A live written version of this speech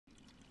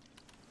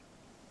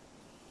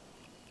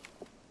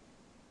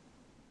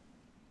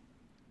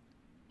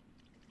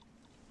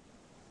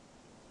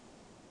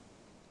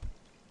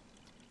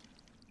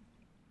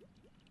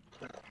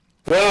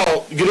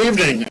Good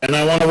evening, and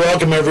I want to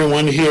welcome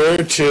everyone here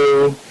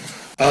to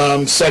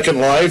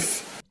Second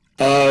Life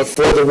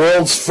for the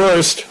world's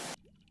first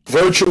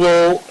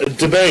virtual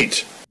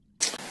debate.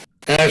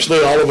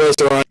 Actually, all of us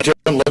are on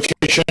different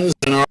locations,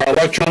 and our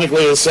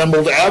electronically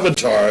assembled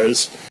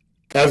avatars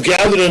have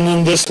gathered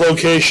in this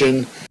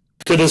location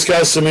to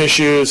discuss some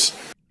issues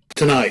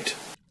tonight.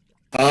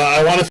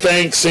 I want to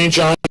thank St.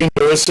 John's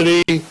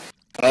University,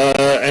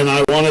 and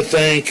I want to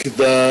thank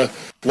the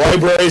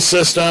library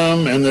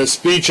system and the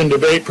speech and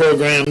debate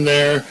program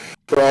there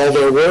for all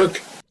their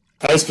work.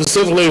 I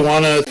specifically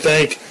want to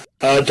thank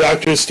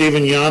Dr.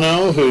 Stephen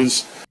Yano,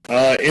 who's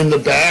in the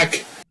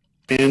back,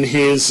 and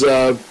he's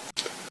going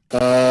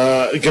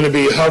to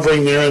be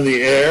hovering there in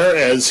the air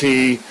as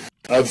he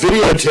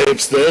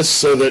videotapes this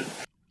so that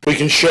we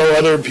can show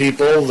other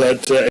people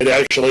that it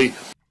actually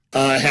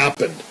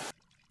happened.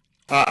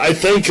 I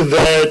think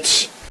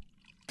that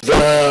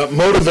the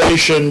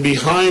motivation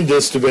behind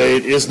this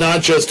debate is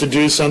not just to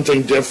do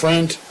something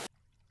different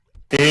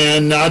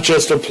and not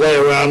just to play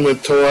around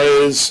with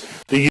toys,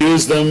 to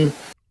use them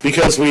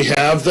because we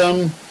have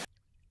them.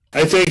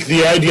 I think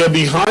the idea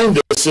behind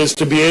this is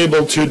to be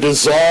able to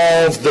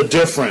dissolve the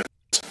difference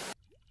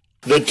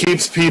that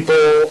keeps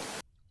people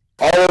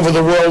all over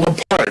the world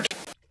apart.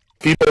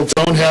 People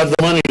don't have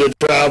the money to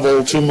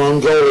travel to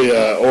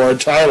Mongolia or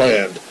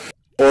Thailand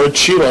or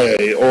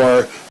Chile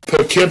or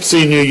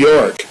Poughkeepsie, New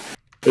York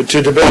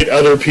to debate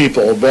other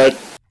people, but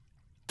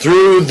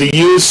through the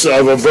use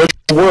of a virtual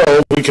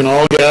world, we can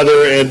all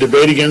gather and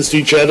debate against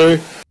each other,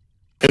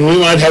 and we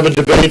might have a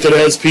debate that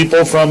has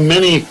people from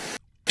many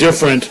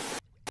different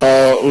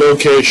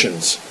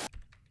locations.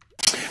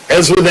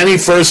 As with any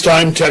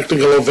first-time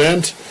technical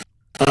event,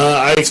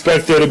 I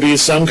expect there to be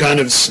some kind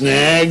of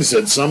snags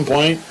at some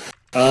point.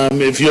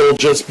 If you'll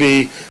just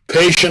be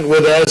patient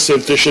with us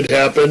if this should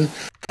happen,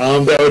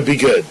 that would be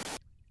good.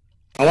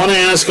 I want to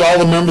ask all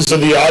the members of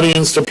the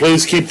audience to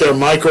please keep their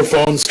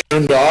microphones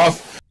turned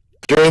off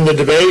during the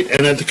debate,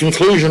 and at the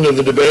conclusion of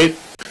the debate,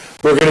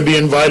 we're going to be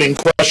inviting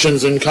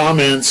questions and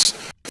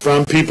comments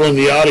from people in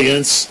the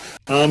audience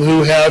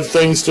who have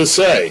things to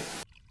say.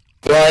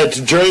 But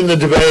during the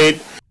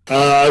debate,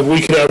 we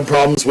could have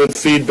problems with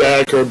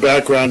feedback or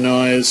background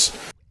noise,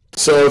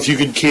 so if you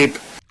could keep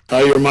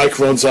your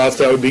microphones off,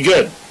 that would be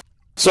good.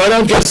 So I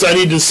don't guess I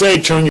need to say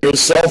turn your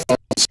cell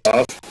phones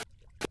off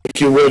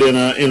like you would in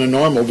a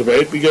normal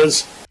debate,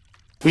 because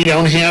we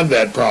don't have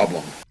that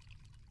problem.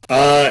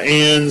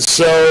 And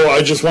so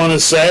I just want to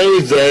say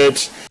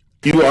that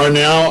you are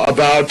now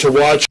about to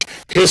watch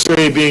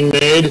history being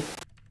made.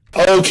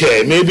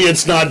 Okay, maybe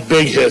it's not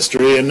big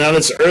history and not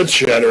it's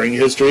earth-shattering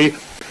history,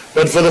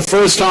 but for the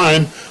first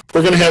time,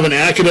 we're going to have an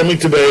academic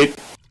debate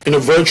in a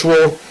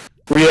virtual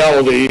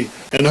reality,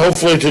 and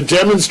hopefully to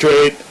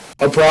demonstrate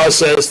a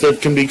process that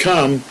can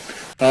become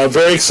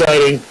very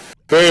exciting,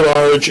 very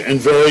large, and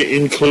very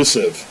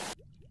inclusive.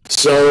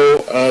 So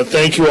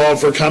thank you all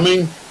for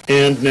coming,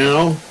 and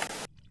now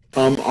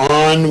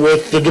on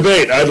with the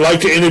debate. I'd like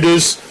to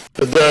introduce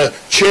the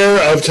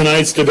chair of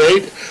tonight's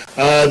debate.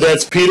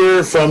 That's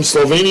Peter from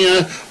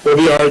Slovenia, will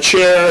be our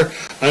chair,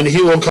 and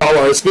he will call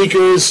our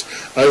speakers.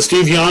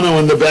 Steve Yano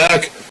in the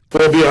back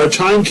will be our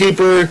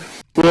timekeeper.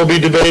 We'll be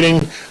debating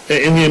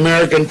in the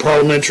American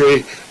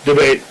parliamentary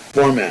debate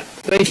format.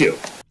 Thank you.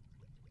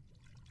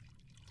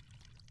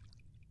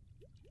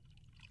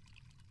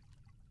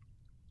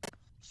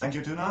 Thank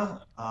you,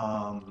 Tuna.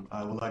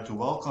 I would like to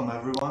welcome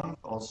everyone,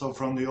 also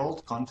from the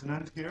old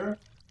continent here.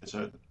 It's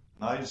a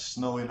nice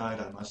snowy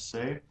night, I must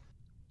say.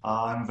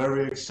 I'm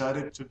very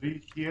excited to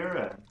be here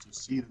and to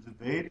see the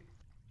debate,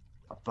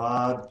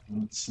 but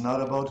it's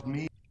not about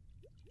me,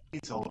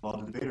 it's all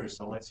about the debaters,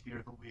 so let's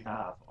hear who we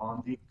have.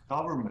 On the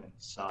government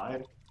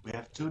side, we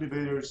have two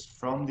debaters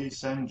from the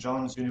St.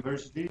 John's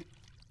University,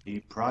 the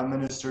Prime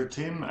Minister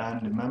Tim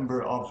and the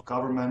Member of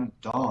Government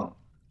Don.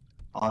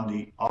 On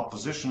the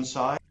opposition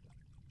side,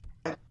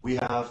 we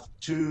have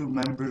two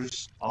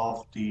debaters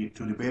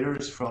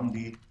from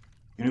the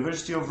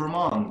University of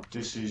Vermont.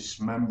 This is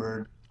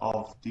member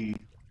of the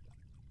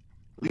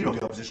leader of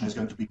the opposition is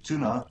going to be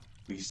Tuna.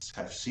 We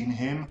have seen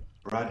him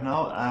right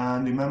now,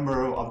 and the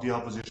member of the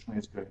opposition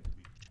is going to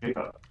be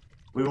Jacob.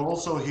 We will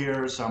also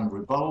hear some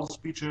rebuttal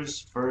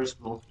speeches.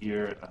 First, we'll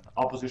hear an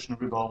opposition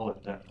rebuttal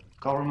and then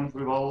a government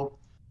rebuttal.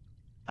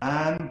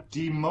 And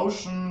the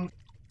motion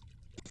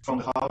from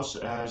the House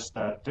is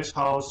that this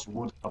House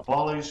would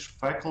abolish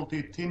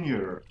faculty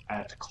tenure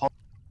at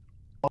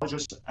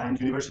colleges and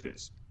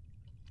universities.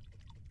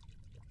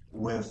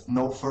 With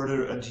no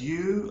further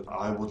ado,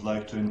 I would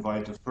like to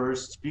invite the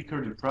first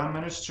speaker, the Prime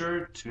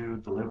Minister, to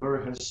deliver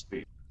his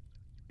speech.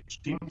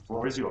 Team, the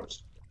floor is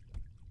yours.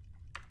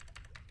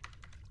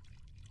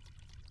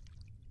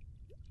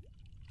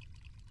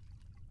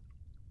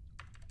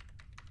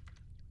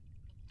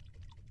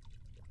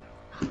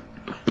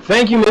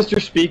 Thank you,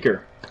 Mr.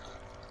 Speaker.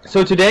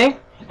 So today,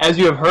 as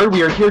you have heard,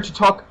 we are here to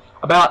talk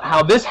about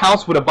how this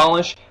House would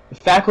abolish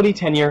faculty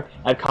tenure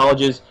at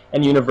colleges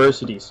and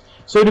universities.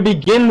 So to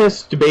begin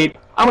this debate,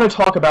 I want to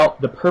talk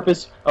about the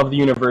purpose of the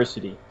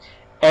university.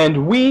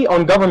 And we,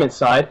 on government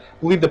side,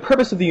 believe the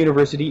purpose of the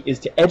university is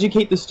to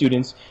educate the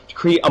students, to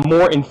create a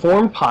more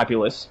informed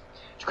populace,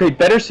 to create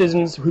better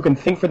citizens who can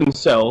think for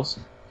themselves,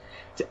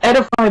 to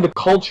edify the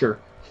culture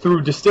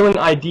through distilling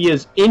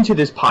ideas into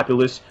this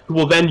populace who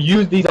will then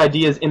use these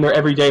ideas in their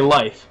everyday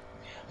life.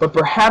 But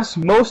perhaps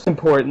most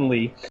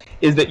importantly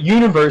is that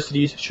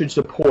universities should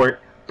support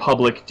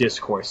public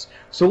discourse.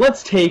 So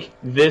let's take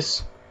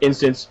this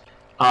instance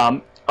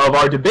of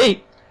our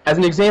debate as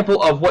an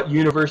example of what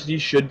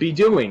universities should be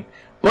doing.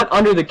 But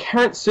under the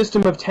current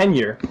system of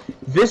tenure,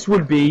 this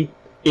would be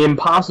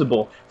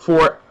impossible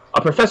for a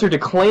professor to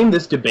claim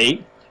this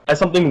debate as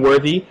something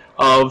worthy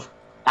of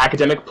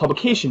academic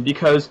publication,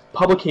 because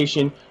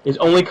publication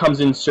only comes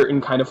in certain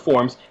kind of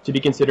forms to be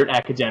considered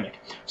academic.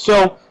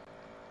 So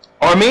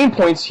our main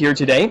points here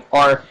today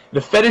are the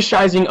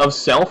fetishizing of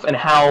self and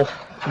how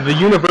the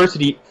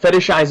university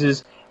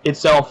fetishizes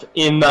itself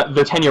in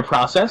the tenure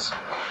process,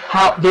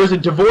 how there's a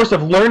divorce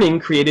of learning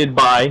created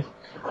by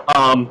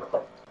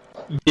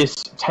this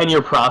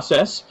tenure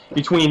process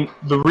between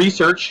the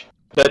research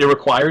that it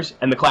requires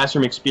and the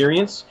classroom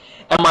experience,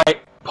 and my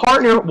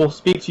partner will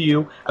speak to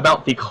you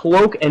about the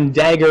cloak and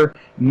dagger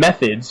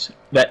methods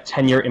that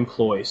tenure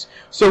employs.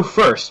 So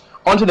first,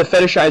 onto the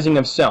fetishizing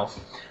of self.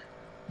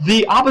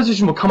 The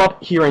opposition will come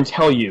up here and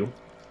tell you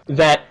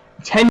that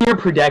tenure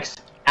protects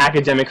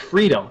academic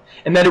freedom,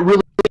 and that it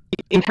really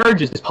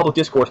encourages this public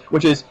discourse,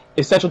 which is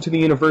essential to the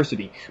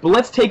university. But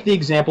let's take the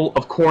example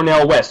of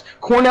Cornel West.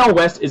 Cornel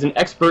West is an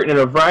expert in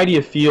a variety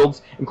of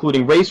fields,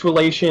 including race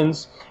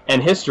relations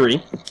and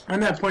history. On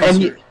that point,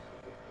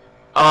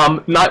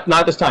 and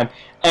not this time.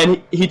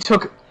 And he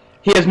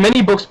has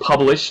many books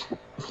published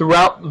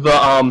throughout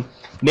the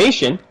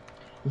nation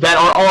that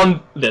are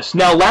on this.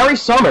 Now, Larry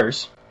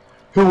Summers,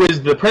 who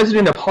is the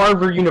president of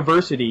Harvard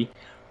University,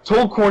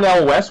 told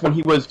Cornel West when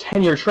he was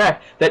tenure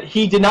track that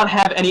he did not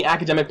have any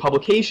academic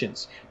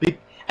publications.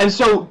 And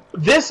so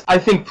this, I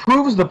think,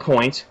 proves the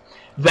point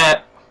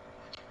that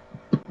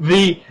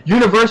the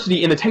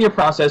university in the tenure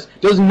process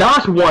does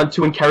not want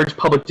to encourage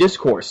public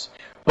discourse,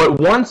 but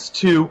wants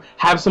to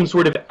have some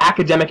sort of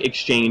academic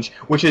exchange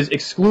which is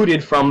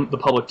excluded from the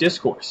public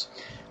discourse.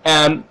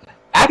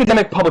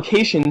 Academic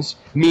publications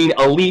mean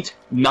elite,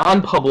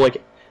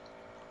 non-public,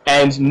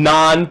 and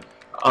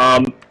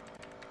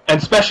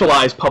and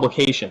specialized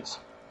publications.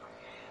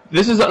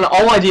 This is an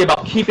all idea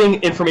about keeping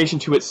information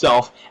to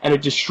itself, and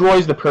it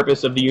destroys the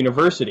purpose of the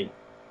university.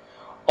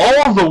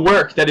 All of the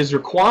work that is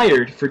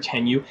required for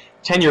tenure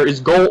is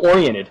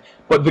goal-oriented,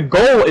 but the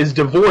goal is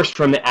divorced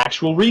from the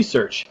actual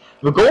research.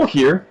 The goal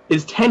here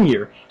is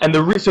tenure, and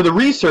so the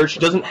research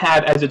doesn't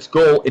have as its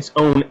goal its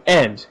own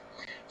end.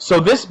 So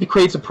this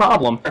creates a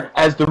problem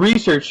as the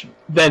research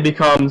then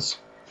becomes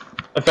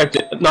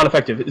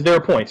non-effective. Is there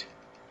a point?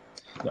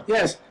 No.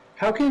 Yes.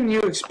 How can you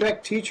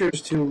expect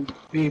teachers to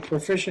be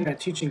proficient at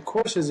teaching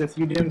courses if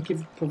you didn't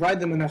provide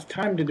them enough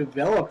time to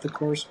develop the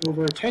course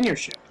over a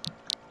tenureship?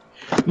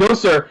 No,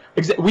 sir.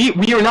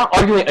 We are not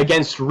arguing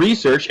against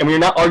research, and we are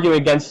not arguing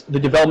against the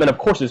development of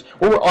courses.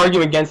 What we're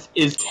arguing against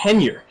is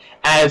tenure,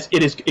 as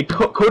it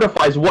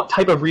codifies what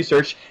type of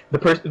research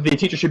the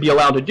teacher should be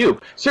allowed to do.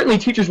 Certainly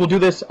teachers will do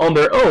this on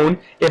their own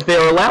if they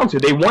are allowed to.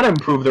 They want to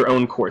improve their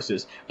own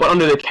courses. But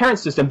under the current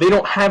system, they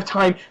don't have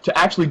time to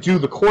actually do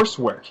the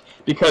coursework,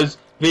 because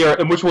they are,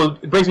 which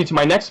brings me to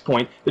my next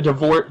point, the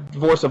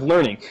divorce of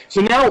learning.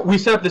 So now we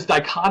set up this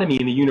dichotomy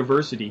in the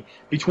university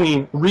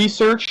between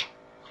research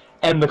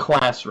and the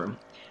classroom.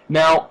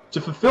 Now,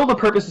 to fulfill the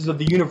purposes of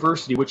the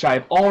university, which I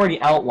have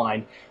already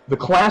outlined, the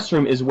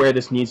classroom is where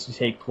this needs to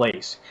take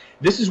place.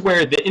 This is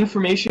where the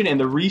information and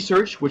the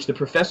research which the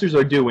professors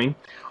are doing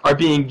are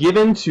being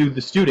given to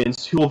the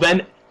students, who will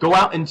then go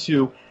out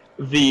into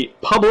the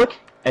public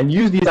and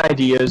use these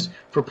ideas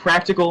for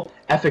practical,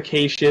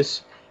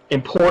 efficacious,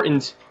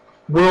 important,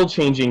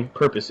 world-changing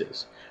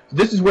purposes.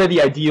 This is where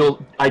the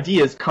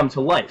ideas come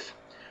to life.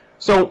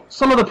 So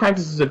some of the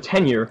practices of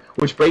tenure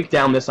which break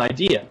down this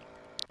idea.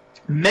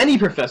 Many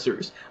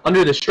professors,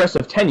 under the stress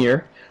of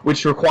tenure,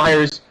 which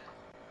requires,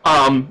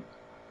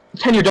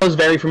 tenure does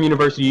vary from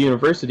university to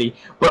university,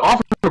 but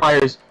often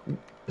requires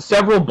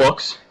several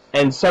books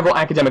and several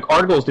academic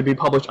articles to be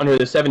published under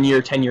the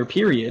 7-year tenure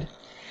period,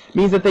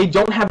 means that they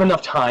don't have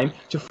enough time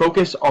to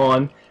focus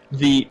on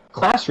the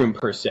classroom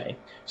per se.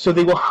 So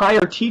they will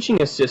hire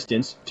teaching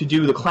assistants to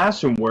do the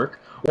classroom work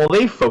while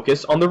they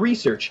focus on the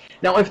research.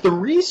 Now, if the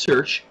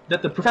research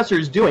that the professor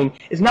is doing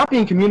is not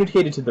being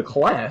communicated to the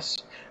class,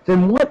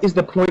 then what is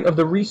the point of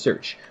the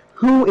research?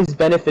 Who is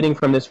benefiting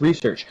from this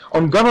research?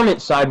 On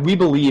government side, we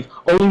believe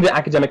only the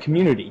academic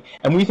community,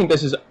 and we think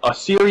this is a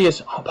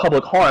serious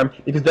public harm,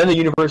 because then the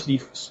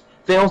university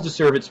fails to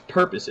serve its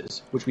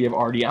purposes, which we have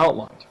already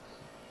outlined.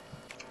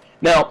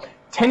 Now,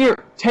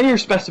 tenure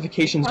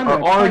specifications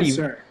are already...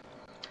 Sir.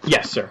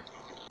 Yes, sir.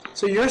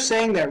 So you're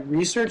saying that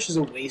research is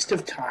a waste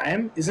of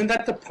time? Isn't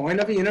that the point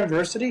of a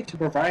university, to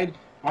provide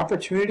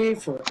opportunity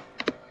for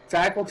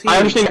faculty? I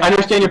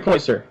understand your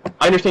point, sir.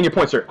 I understand your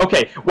point, sir.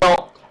 Okay,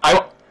 well,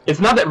 it's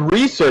not that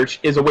research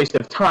is a waste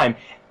of time.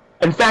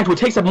 In fact, what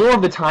takes up more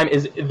of the time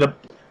is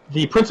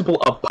the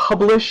principle of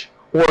publish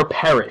or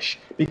perish,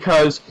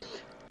 because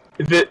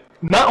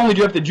not only do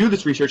you have to do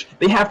this research,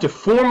 they have to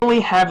formally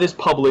have this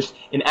published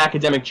in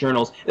academic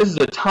journals. This is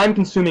a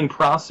time-consuming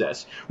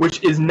process,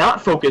 which is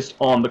not focused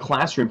on the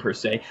classroom per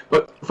se,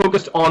 but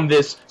focused on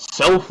this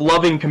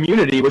self-loving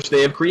community which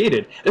they have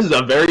created. This is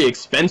a very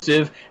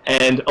expensive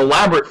and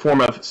elaborate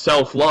form of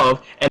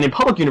self-love, and in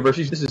public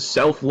universities, this is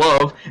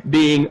self-love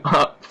being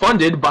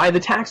funded by the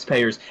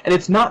taxpayers, and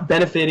it's not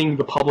benefiting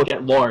the public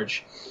at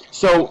large.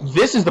 So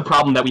this is the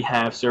problem that we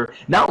have, sir.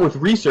 Not with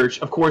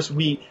research. Of course,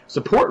 we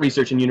support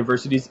research in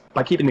universities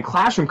by keeping the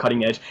classroom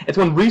cutting edge. It's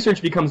when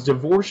research becomes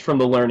divorced from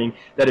the learning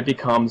that it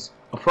becomes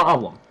a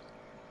problem.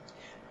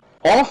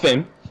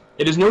 Often,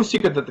 it is no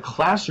secret that the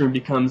classroom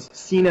becomes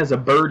seen as a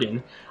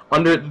burden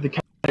under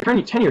the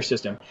current tenure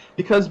system,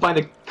 because by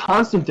the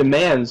constant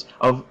demands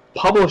of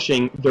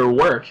publishing their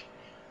work,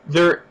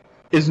 there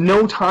is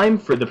no time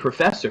for the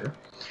professor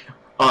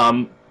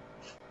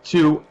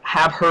to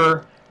have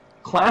her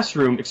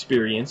classroom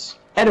experience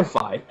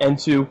edified, and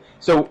so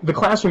the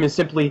classroom is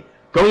simply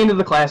going into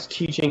the class,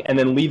 teaching, and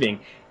then leaving,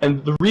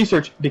 and the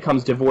research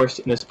becomes divorced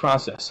in this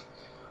process.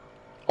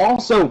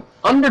 Also,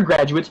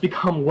 undergraduates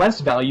become less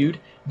valued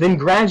than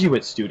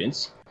graduate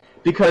students,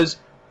 because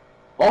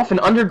often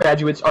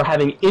undergraduates are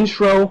having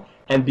intro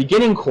and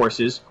beginning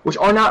courses which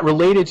are not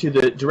related to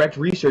the direct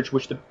research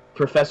which the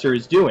professor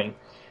is doing,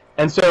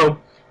 and so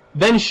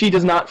then she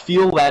does not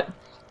feel that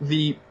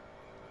the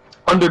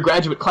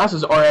undergraduate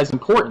classes are as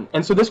important.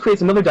 And so this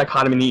creates another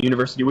dichotomy in the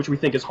university, which we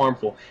think is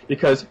harmful,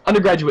 because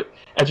undergraduate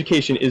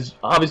education is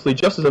obviously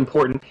just as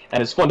important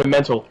and as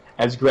fundamental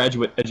as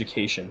graduate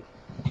education.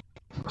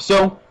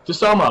 So, to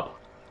sum up,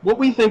 what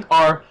we think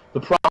are the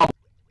problems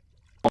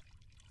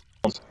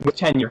with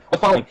tenure. The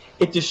following: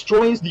 it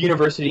destroys the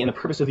university and the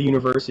purpose of the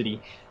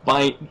university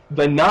by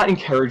not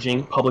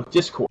encouraging public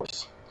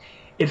discourse.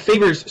 It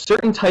favors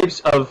certain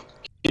types of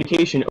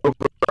education over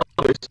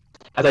others,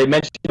 as I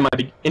mentioned in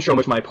my intro,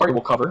 which my party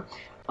will cover.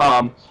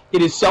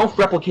 It is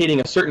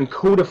self-replicating a certain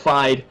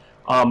codified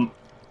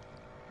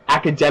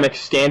academic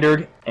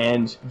standard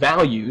and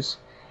values,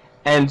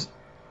 and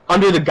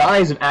under the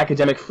guise of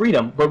academic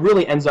freedom, but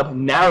really ends up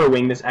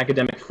narrowing this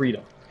academic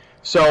freedom.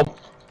 So,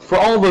 for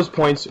all those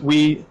points,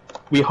 we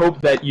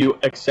hope that you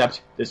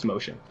accept this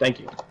motion. Thank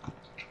you.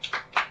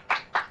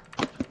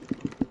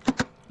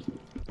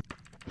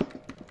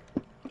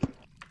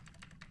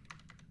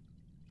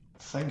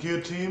 Thank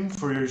you, team,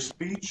 for your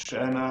speech,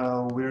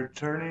 and we're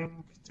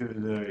turning to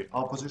the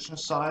opposition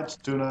side.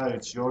 Tuna,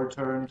 it's your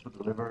turn to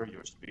deliver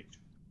your speech.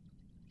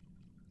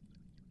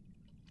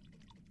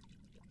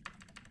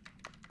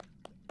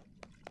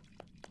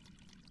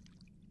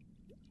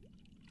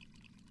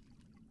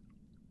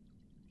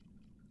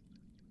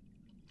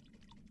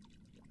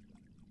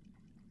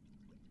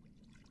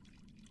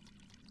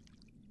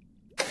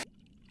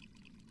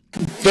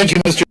 Thank you,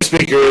 Mr.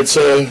 Speaker. It's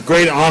a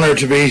great honor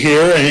to be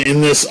here in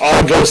this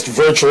august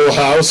virtual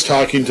house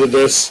talking to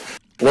this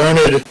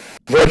learned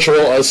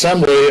virtual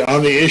assembly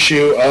on the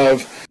issue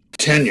of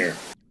tenure.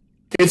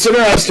 It's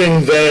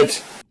interesting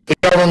that the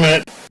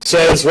government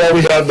says, well,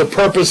 we have the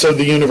purpose of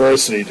the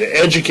university to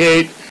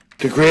educate,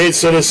 to create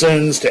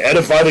citizens, to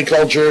edify the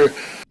culture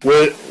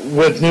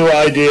with new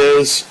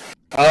ideas,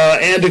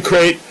 and to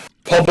create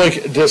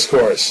public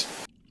discourse.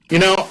 You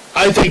know,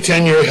 I think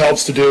tenure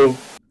helps to do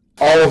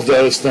all of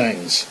those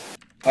things.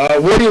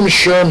 William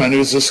Sherman,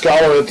 who's a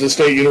scholar at the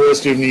State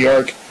University of New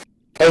York,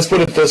 has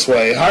put it this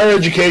way: higher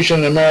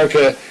education in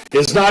America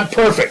is not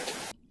perfect,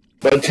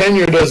 but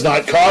tenure does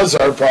not cause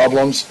our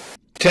problems.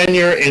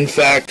 Tenure, in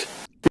fact,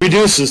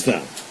 reduces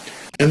them.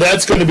 And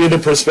that's going to be the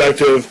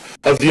perspective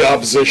of the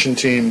opposition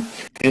team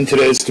in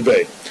today's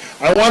debate.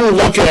 I want to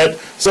look at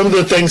some of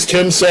the things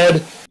Tim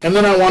said, and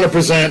then I want to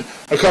present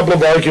a couple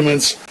of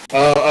arguments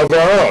of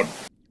our own.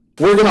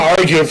 We're going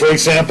to argue, for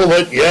example,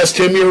 that, yes,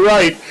 Tim, you're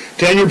right,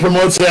 tenure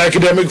promotes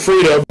academic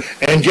freedom,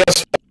 and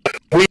guess what?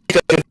 We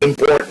think it's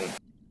important.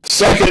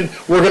 Second,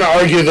 we're going to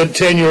argue that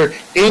tenure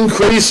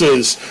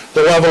increases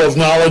the level of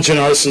knowledge in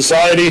our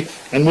society,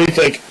 and we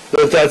think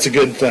that that's a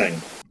good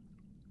thing.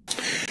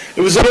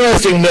 It was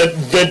interesting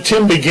that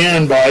Tim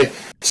began by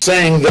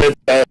saying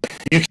that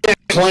you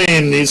can't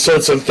claim these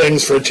sorts of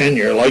things for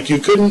tenure, like you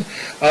couldn't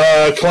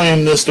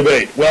claim this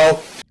debate.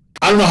 Well,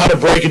 I don't know how to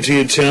break it to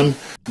you, Tim,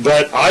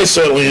 but I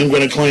certainly am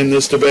going to claim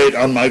this debate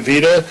on my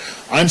vita.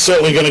 I'm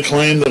certainly going to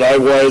claim that I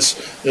was,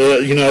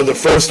 the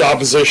first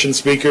opposition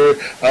speaker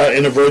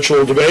in a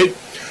virtual debate.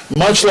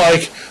 Much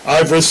like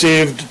I've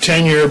received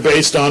tenure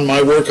based on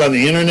my work on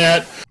the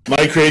internet,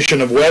 my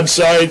creation of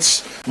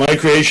websites, my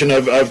creation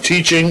of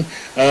teaching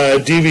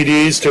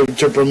DVDs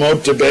to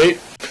promote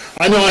debate.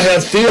 I know I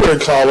have theater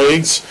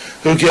colleagues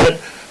who get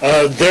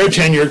their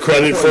tenure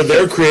credit for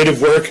their creative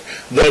work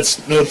that's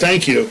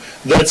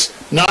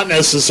not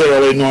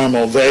necessarily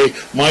normal. They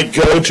might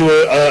go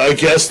to a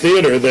guest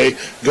theater. They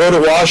go to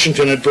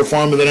Washington and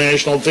perform at the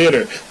National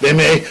Theater. They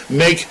may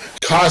make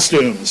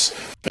costumes.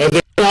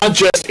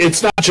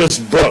 It's not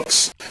just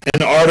books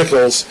and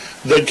articles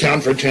that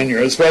count for tenure,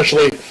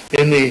 especially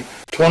in the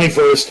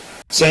 21st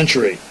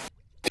century.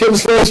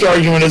 Tim's first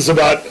argument is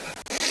about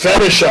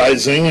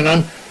fetishizing, and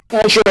I'm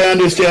not sure I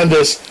understand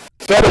this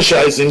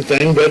fetishizing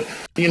thing, but,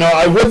 you know,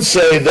 I would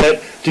say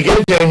that to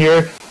get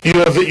tenure,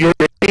 your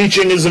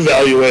teaching is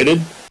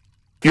evaluated,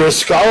 your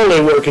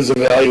scholarly work is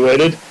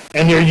evaluated,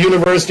 and your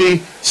university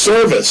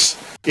service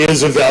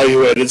is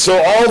evaluated.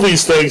 So all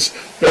these things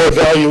are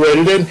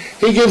evaluated, and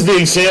he gives the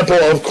example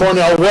of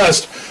Cornell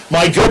West.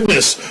 My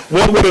goodness,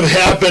 what would have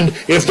happened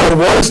if there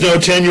was no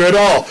tenure at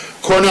all?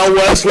 Cornell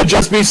West would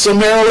just be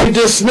summarily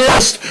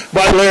dismissed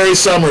by Larry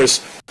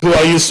Summers, who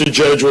I used to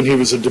judge when he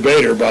was a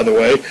debater, by the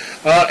way.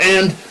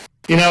 And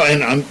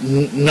I'm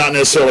not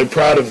necessarily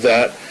proud of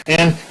that.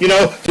 And, you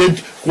know,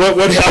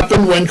 what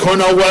happened when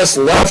Cornell West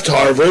left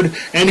Harvard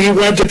and he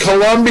went to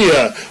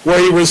Columbia, where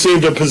he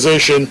received a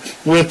position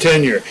with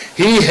tenure?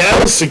 He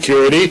has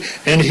security,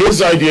 and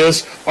his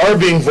ideas are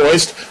being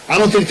voiced. I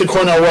don't think the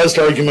Cornell West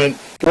argument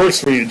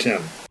works for you,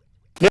 Tim.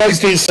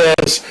 Next, he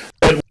says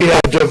that we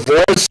have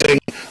divorcing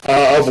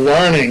of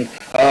learning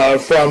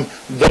from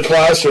the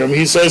classroom.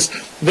 He says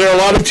there are a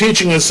lot of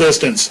teaching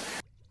assistants.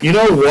 You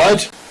know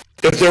what?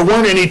 If there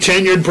weren't any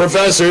tenured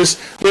professors,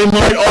 they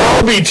might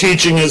all be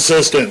teaching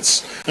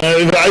assistants.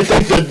 I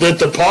think that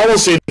the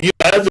policy that you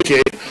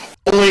advocate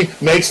only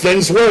makes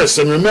things worse.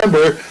 And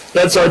remember,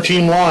 that's our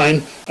team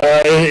line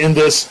in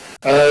this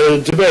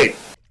debate.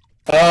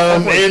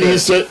 And he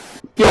said,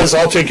 yes,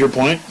 I'll take your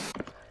point.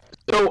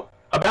 So,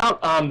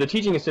 about the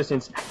teaching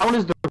assistants, how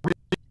does the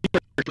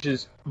research, which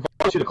is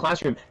vital to the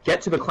classroom,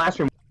 get to the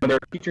classroom when there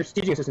are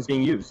teaching assistants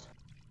being used?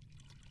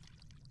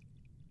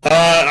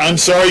 I'm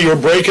sorry, you're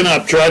breaking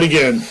up. Try it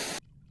again.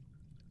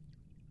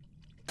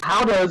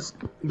 How does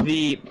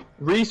the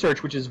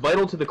research, which is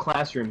vital to the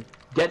classroom,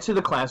 get to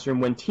the classroom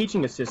when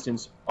teaching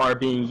assistants are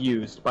being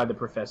used by the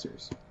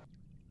professors?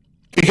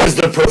 Because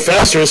the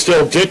professor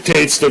still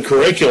dictates the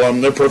curriculum.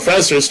 The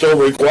professor still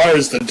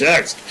requires the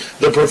text.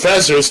 The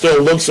professor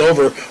still looks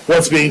over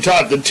what's being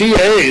taught. The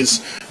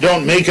TAs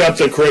don't make up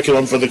the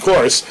curriculum for the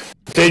course.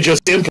 They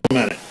just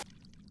implement it.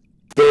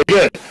 Very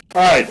good.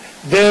 All right.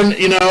 Then,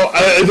 you know,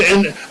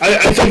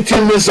 I think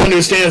Tim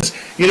misunderstands,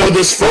 you know,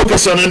 this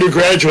focus on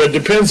undergraduate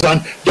depends on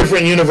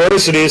different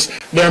universities.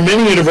 There are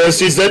many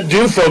universities that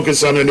do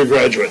focus on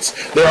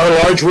undergraduates. There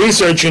are large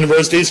research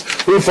universities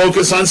who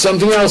focus on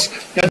something else.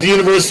 At the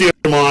University of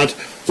Vermont,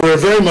 we're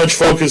very much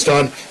focused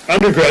on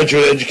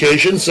undergraduate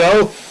education,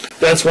 so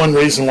that's one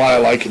reason why I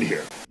like it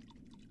here.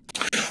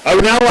 I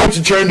would now like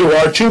to turn to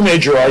our two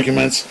major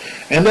arguments,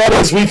 and that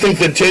is we think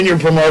that tenure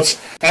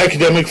promotes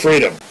academic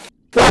freedom.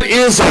 What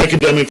is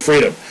academic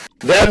freedom?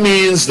 That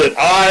means that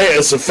I,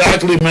 as a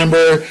faculty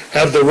member,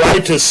 have the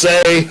right to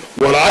say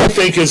what I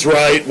think is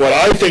right, what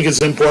I think is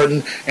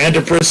important, and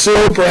to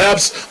pursue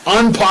perhaps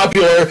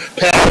unpopular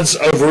paths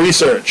of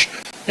research.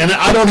 And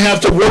I don't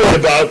have to worry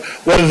about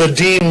whether the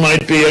dean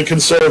might be a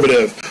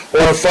conservative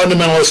or a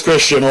fundamentalist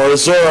Christian or a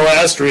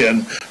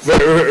Zoroastrian, for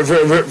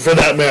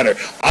that matter.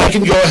 I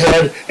can go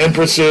ahead and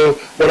pursue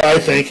what I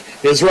think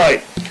is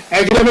right.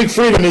 Academic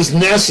freedom is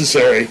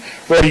necessary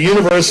for a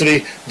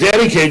university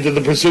dedicated to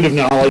the pursuit of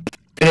knowledge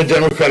in a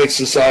democratic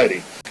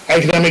society.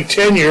 Academic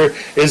tenure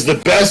is the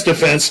best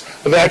defense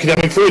of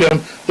academic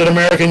freedom that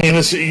American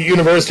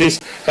universities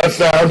have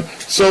found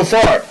so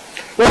far.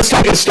 Let's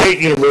take a state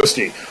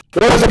university.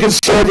 What if a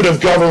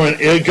conservative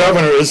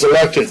governor is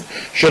elected?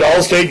 Should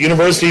all state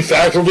university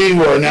faculty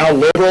who are now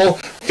liberal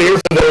fear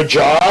for their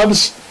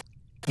jobs?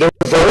 The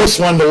reverse,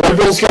 when the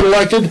liberals get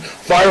elected,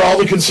 fire all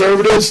the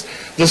conservatives?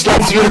 The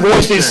state's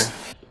universities...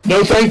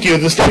 No, thank you.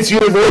 The state's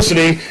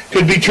university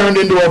could be turned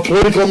into a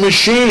political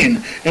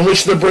machine in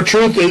which the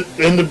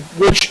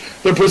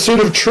pursuit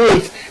of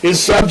truth is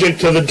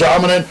subject to the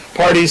dominant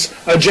party's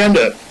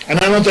agenda. And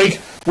I don't think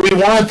we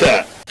want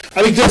that.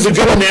 I think there's a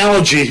good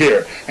analogy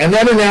here, and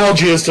that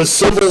analogy is to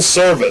civil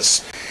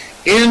service.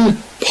 In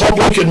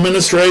public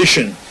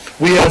administration,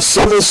 we have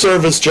civil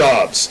service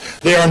jobs.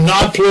 They are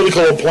not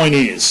political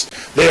appointees.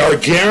 They are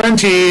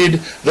guaranteed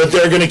that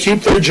they're going to keep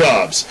their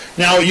jobs.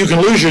 Now, you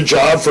can lose your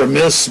job for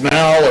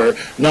mis-mal or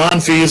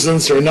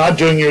nonfeasance or not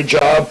doing your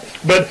job,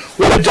 but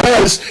what it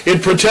does,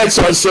 it protects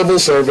our civil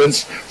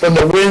servants from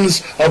the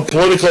winds of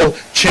political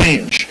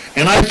change.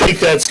 And I think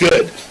that's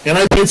good. And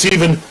I think it's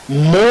even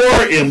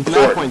more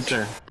important. Point,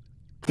 sir.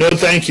 No,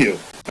 thank you.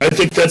 I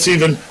think that's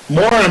even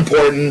more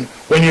important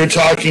when you're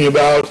talking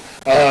about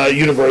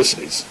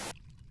universities.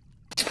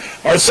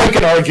 Our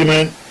second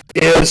argument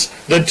is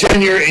that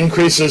tenure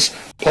increases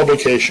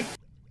publication.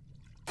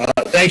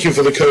 Thank you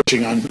for the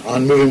coaching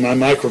on moving my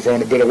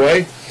microphone a bit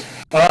away.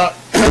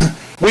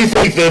 We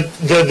think that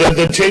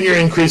the tenure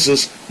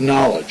increases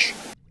knowledge.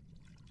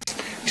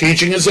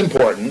 Teaching is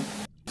important.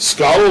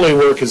 Scholarly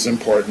work is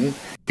important.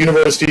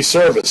 University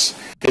service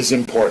is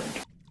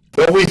important.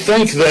 But we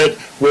think that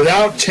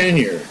without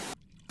tenure,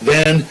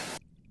 then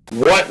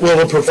what will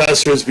the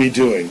professors be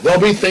doing? They'll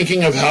be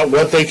thinking of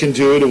what they can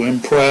do to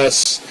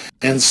impress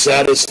and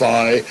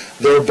satisfy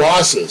their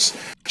bosses,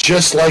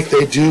 just like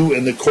they do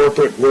in the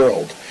corporate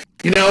world.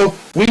 You know,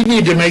 we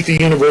need to make the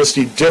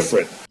university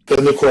different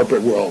than the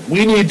corporate world.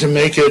 We need to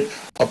make it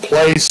a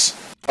place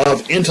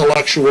of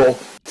intellectual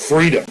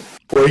freedom,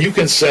 where you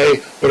can say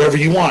whatever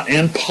you want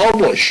and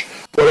publish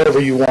whatever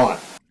you want.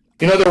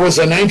 You know, there was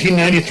a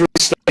 1993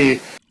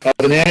 study of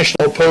the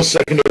National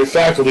Post-Secondary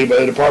Faculty by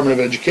the Department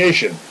of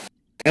Education,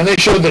 and they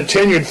showed that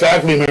tenured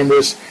faculty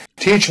members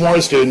teach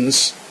more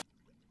students,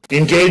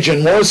 engage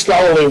in more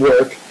scholarly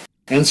work,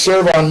 and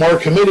serve on more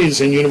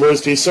committees in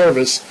university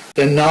service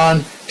than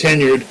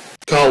non-tenured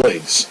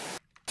colleagues.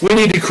 We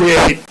need to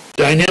create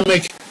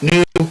dynamic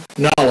new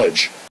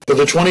knowledge for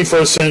the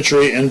 21st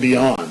century and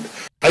beyond.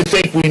 I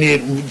think we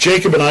need,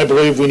 Jacob and I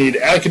believe we need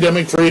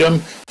academic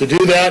freedom to do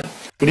that.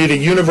 We need a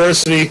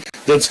university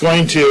that's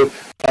going to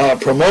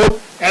promote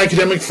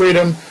academic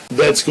freedom,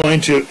 that's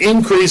going to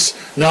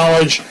increase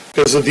knowledge,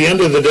 because at the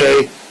end of the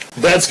day,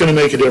 that's going to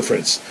make a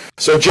difference.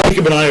 So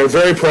Jacob and I are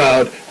very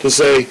proud to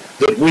say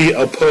that we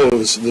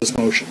oppose this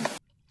motion.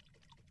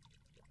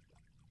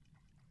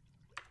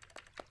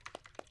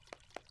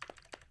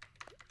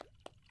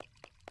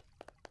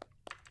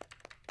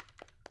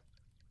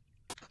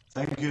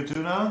 Thank you,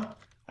 Tuna.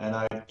 And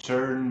I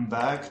turn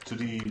back to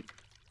the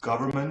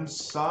government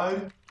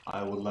side.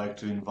 I would like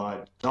to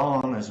invite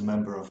Don, as a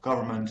member of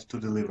government, to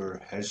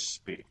deliver his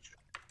speech.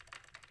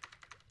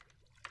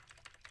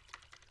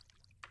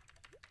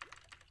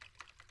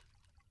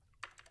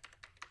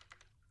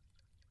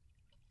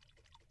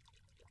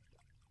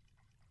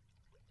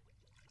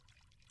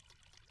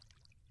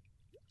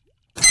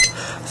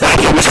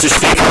 Thank you, Mr.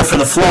 Speaker, for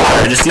the floor.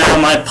 It is now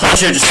my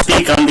pleasure to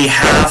speak on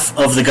behalf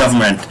of the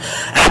government.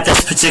 At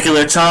this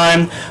particular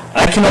time,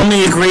 I can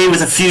only agree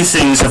with a few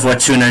things of what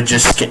Tuna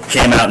just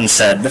came out and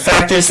said. The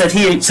fact is that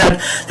he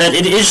said that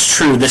it is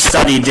true, the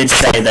study did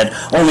say that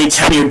only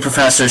tenured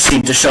professors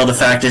seem to show the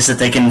fact is that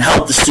they can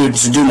help the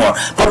students to do more.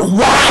 But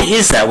why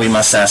is that, we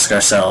must ask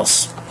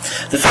ourselves?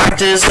 The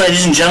fact is,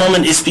 ladies and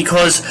gentlemen, is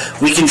because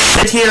we can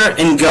sit here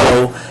and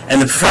go,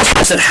 and the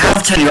professors that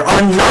have tenure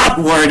are not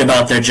worried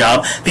about their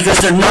job because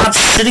they're not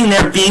sitting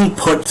there being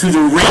put through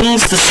the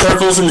rings, the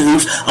circles, and the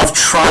hoops of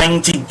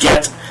trying to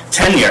get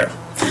tenure.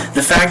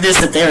 The fact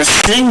is that they are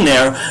sitting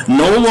there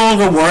no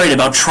longer worried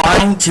about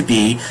trying to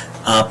be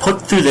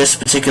put through this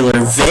particular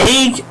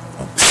vague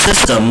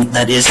system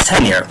that is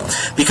tenure.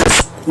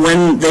 Because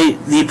when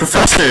the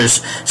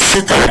professors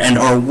sit there and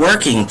are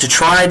working to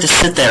try to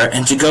sit there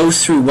and to go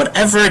through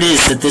whatever it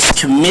is that this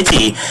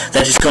committee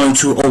that is going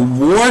to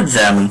award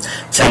them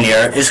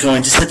tenure is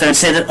going to sit there and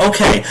say that,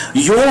 okay,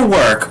 your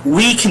work,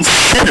 we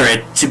consider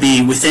it to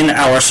be within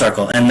our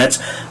circle, and that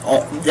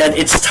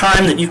it's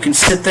time that you can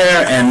sit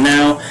there, and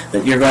now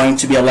that you're going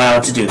to be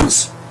allowed to do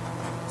this.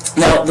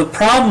 Now, the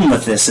problem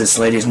with this is,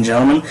 ladies and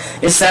gentlemen,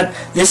 is that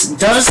this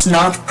does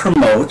not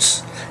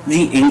promote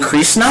the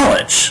increased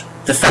knowledge.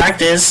 The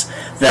fact is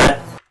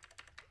that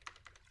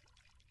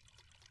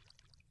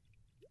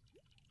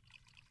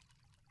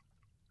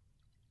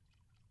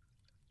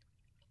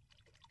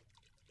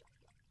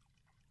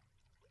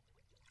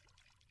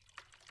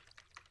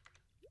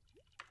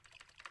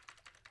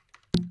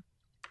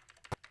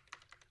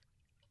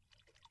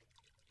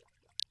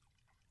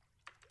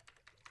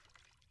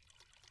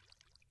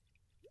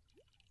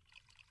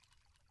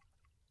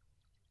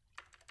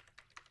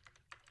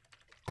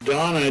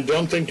Don, I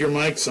don't think your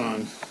mic's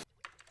on.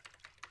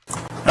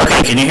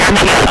 okay, can you hear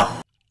me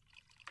now?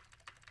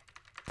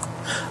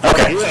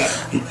 Okay. Yeah.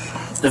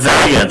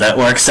 Very good. That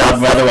works out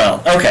rather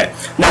well. Okay.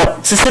 Now,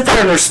 to sit there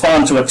and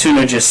respond to what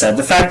Tuna just said,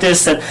 the fact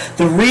is that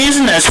the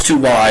reason as to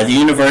why the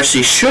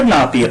university should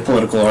not be a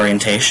political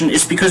orientation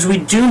is because we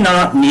do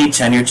not need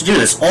tenure to do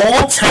this.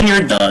 All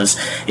tenure does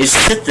is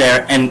sit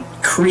there and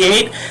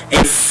create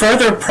a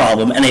further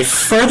problem and a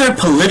further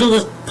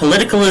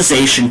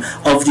politicalization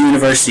of the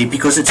university,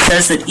 because it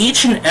says that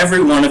each and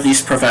every one of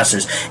these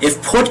professors, if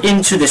put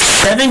into this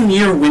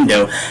 7-year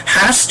window,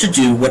 has to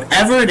do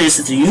whatever it is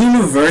that the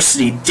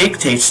university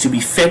dictates to be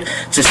fit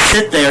to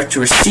sit there to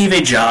receive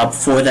a job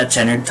for that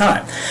tenured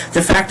time.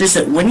 The fact is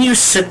that when you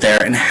sit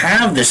there and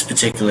have this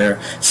particular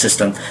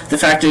system, the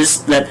fact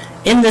is that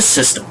in this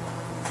system,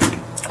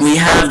 we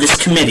have this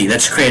committee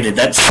that's created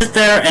that sit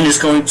there and is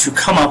going to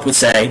come up with,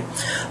 say,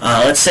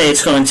 let's say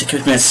it's going to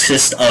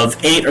consist of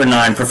 8 or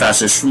 9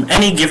 professors from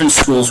any given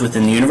schools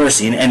within the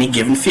university in any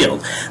given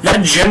field.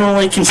 That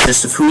generally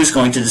consists of who is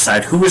going to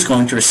decide who is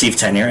going to receive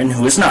tenure and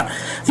who is not.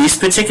 These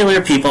particular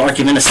people are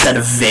given a set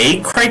of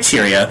vague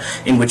criteria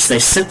in which they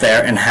sit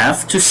there and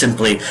have to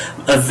simply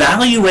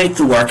evaluate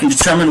the work and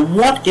determine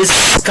what is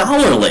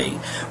scholarly,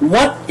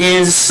 what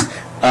is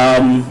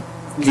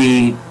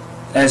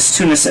as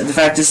Tuna said, the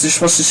fact is they're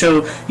supposed to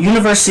show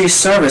university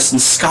service and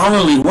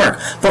scholarly work.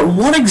 But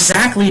what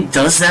exactly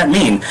does that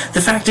mean? The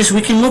fact is we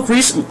can look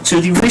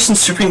to the recent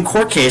Supreme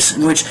Court case,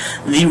 in which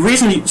the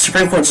reason the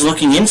Supreme Court is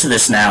looking into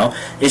this now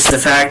is the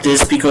fact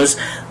is because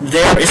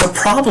there is a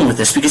problem with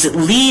this, because it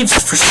leaves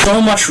for so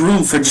much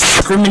room for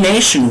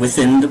discrimination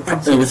within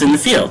the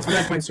field. On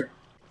that point, sir.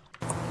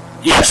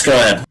 Yes, go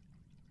ahead.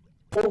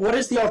 Well, what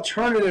is the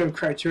alternative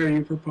criteria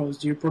you propose?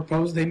 Do you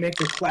propose they make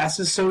the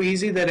classes so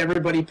easy that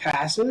everybody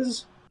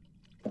passes?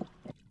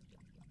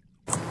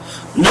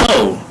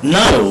 No,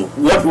 no.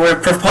 What we're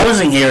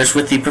proposing here is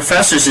with the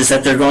professors is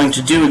that they're going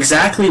to do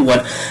exactly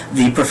what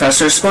the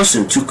professor is supposed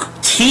to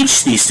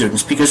teach these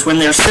students, because when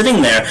they're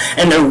sitting there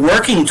and they're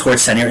working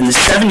towards tenure in the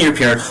 7-year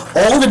period,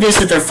 all it is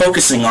that they're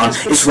focusing on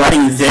is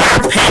writing their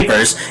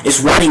papers,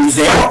 is writing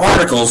their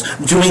articles,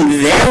 doing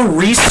their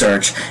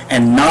research,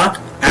 and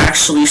not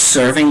actually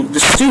serving the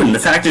student. The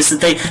fact is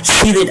that they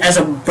see it as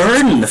a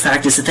burden. The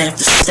fact is that they have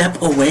to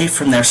step away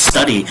from their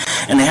study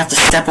and they have to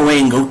step away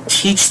and go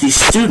teach these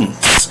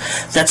students.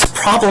 That's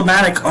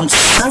problematic on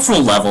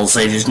several levels,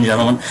 ladies and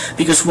gentlemen,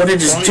 because what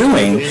it is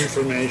doing...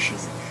 Information.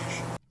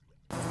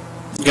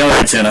 Go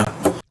ahead, Tuna.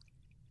 All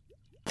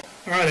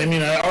right, I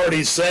mean, I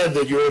already said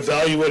that you're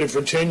evaluated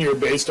for tenure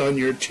based on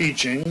your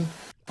teaching,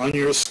 on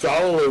your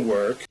scholarly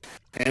work,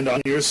 and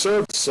on your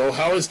service. So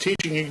how is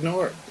teaching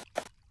ignored?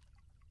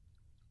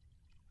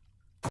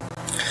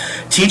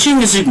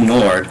 Teaching is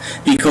ignored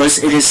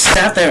because it is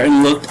sat there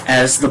and looked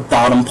as the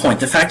bottom point.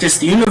 The fact is,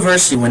 the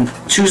university, when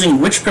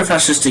choosing which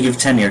professors to give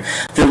tenure,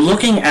 they're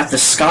looking at the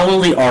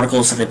scholarly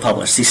articles that they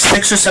publish. These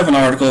 6 or 7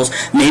 articles,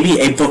 maybe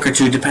a book or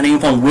 2, depending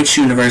upon which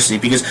university,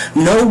 because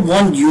no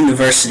one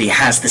university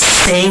has the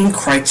same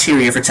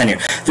criteria for tenure.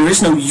 There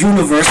is no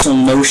universal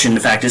notion, the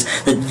fact is,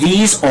 that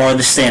these are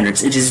the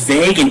standards. It is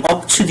vague and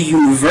up to the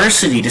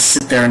university to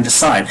sit there and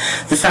decide.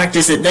 The fact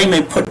is that they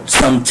may put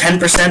some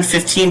 10%,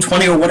 15,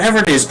 20, or whatever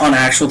it is on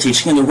actual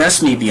teaching, and the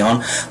rest may be on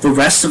the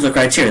rest of the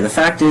criteria. The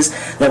fact is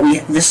that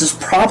this is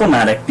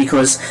problematic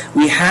because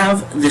we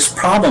have this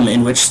problem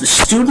in which the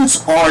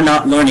students are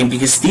not learning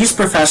because these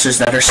professors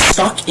that are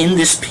stuck in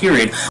this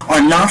period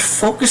are not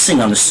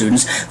focusing on the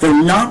students.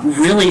 They're not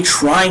really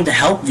trying to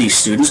help these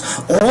students.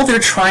 All they're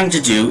trying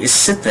to do is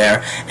sit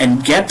there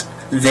and get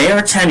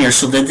their tenure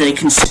so that they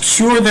can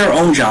secure their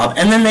own job,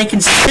 and then they can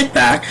sit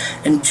back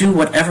and do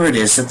whatever it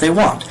is that they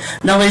want.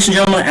 Now, ladies and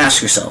gentlemen, ask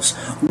yourselves,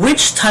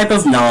 which type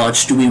of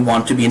knowledge do we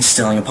want to be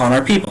instilling upon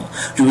our people?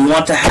 Do we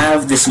want to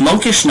have this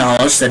monkish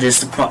knowledge that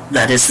is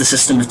the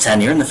system of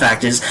tenure, and the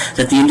fact is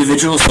that the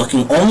individual is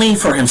looking only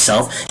for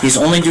himself, he's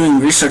only doing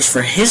research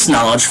for his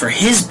knowledge, for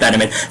his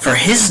betterment, for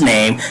his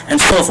name, and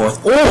so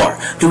forth? Or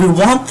do we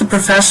want the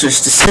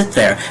professors to sit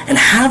there and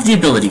have the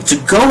ability to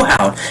go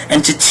out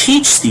and to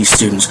teach these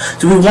students?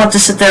 Do we want to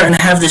sit there and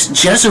have this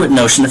Jesuit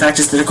notion? The fact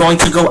is that they're going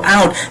to go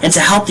out and to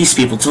help these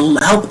people, to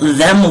help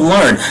them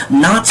learn,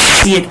 not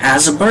see it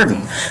as a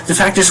burden. The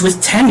fact is, with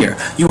tenure,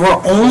 you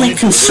are only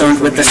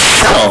concerned with the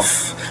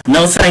self.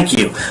 No, thank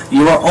you.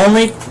 You are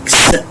only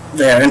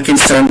there and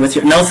concerned with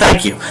your... No,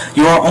 thank you.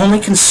 You are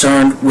only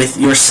concerned with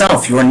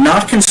yourself. You are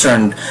not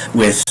concerned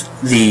with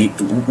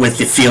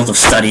the field of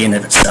study in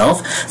of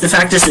itself. The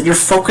fact is that you're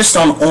focused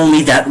on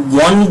only that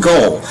one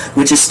goal,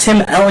 which, as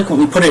Tim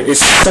eloquently put it, is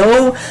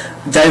so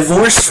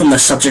divorced from the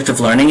subject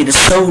of learning. It is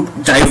so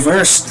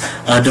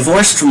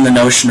divorced from the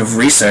notion of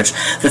research.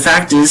 The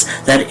fact is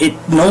that it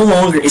no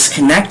longer is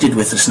connected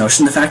with this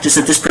notion. The fact is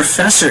that this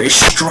professor is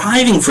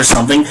striving for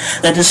something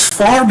that is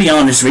far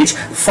beyond his reach,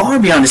 far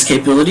beyond his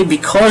capability,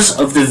 because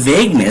of the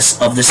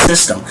vagueness of the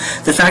system.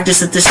 The fact is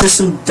that the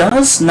system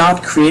does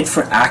not create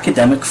for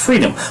academic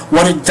freedom.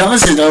 What it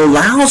does, it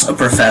allows a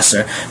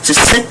professor to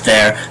sit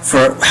there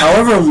for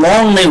however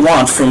long they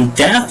want, from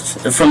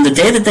the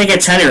day that they get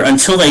tenure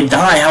until they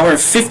die, however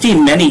 50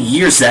 many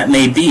years that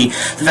may be.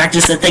 The fact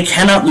is that they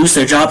cannot lose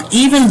their job,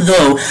 even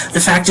though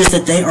the fact is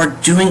that they are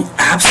doing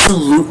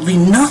absolutely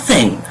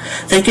nothing.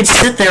 They could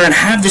sit there and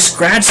have this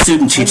grad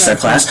student teach their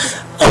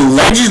class,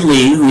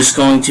 allegedly who's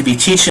going to be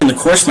teaching the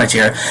course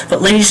material,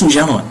 but ladies and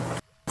gentlemen,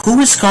 who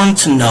is going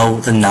to know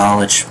the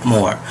knowledge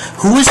more?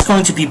 Who is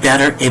going to be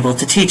better able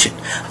to teach it?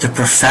 The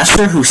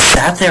professor who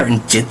sat there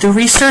and did the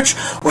research,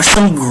 or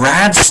some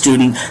grad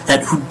student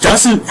who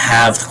doesn't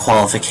have the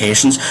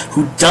qualifications,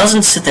 who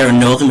doesn't sit there and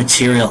know the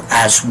material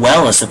as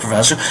well as the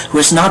professor, who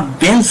has not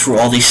been through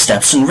all these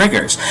steps and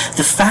rigors?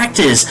 The fact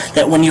is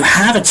that when you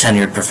have a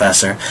tenured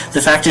professor,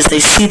 the fact is they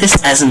see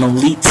this as an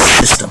elite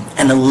system,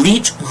 an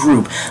elite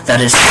group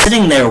that is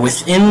sitting there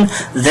within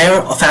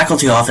their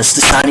faculty office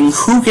deciding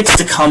who gets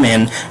to come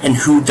in and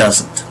who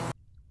doesn't.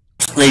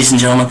 Ladies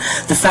and gentlemen,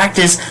 the fact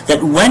is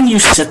that when you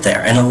sit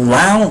there and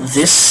allow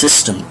this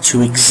system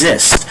to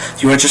exist,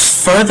 you are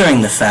just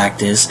furthering the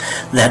fact is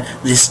that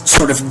this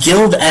sort of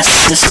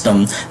guild-esque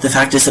system, the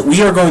fact is that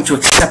we are going to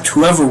accept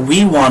whoever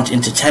we want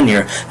into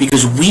tenure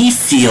because we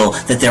feel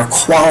that they're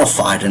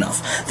qualified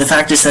enough. The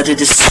fact is that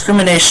it is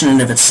discrimination in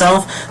and of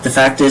itself. The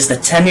fact is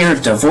that tenure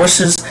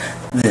divorces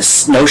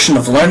this notion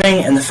of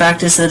learning, and the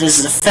fact is that it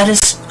is the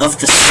fetish of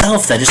the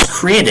self that is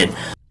created.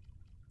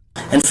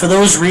 And for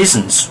those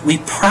reasons, we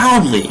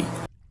proudly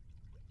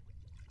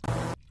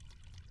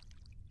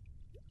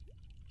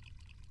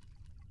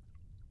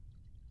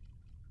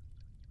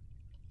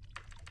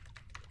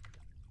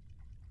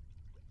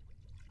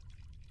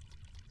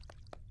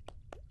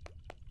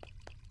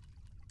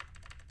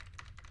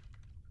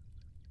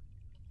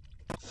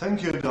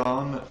Thank you,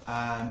 Don,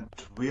 and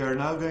we are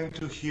now going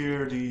to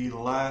hear the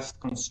last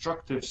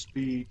constructive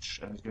speech,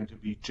 and it's going to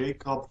be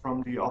Jacob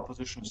from the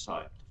opposition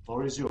side. The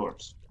floor is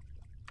yours.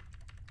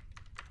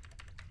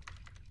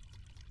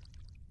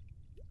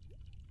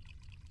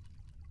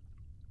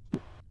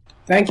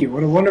 Thank you.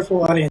 What a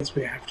wonderful audience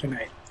we have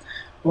tonight.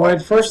 Well,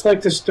 I'd first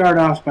like to start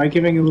off by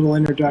giving a little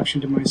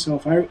introduction to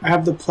myself. I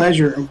have the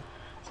pleasure of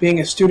being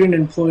a student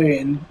employee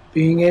and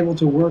being able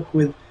to work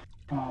with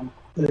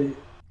the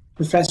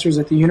professors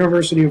at the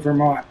University of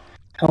Vermont,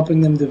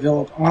 helping them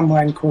develop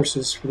online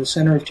courses for the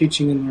Center of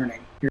Teaching and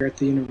Learning here at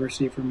the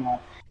University of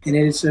Vermont. And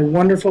it is a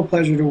wonderful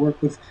pleasure to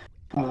work with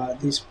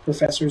these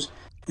professors.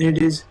 And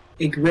it is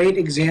a great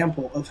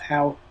example of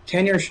how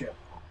tenureship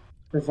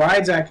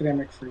provides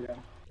academic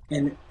freedom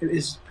and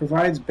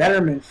provides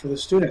betterment for the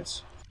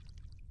students.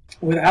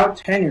 Without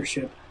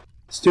tenureship,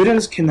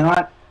 students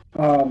cannot,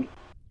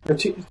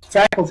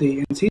 faculty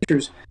and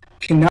teachers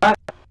cannot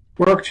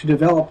work to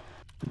develop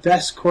the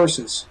best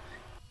courses.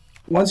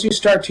 Once you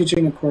start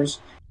teaching a course,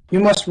 you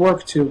must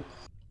work to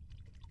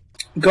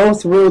go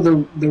through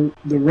the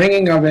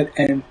ringing of it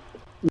and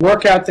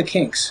work out the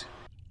kinks.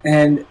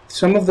 And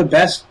some of the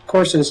best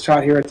courses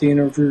taught here at the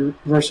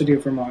University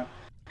of Vermont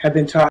have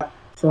been taught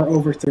for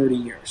over 30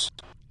 years.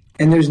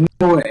 And there's no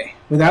way,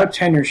 without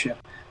tenureship,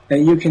 that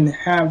you can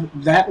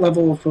have that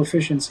level of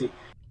proficiency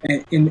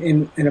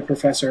in a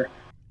professor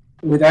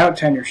without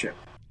tenureship.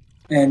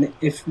 And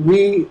if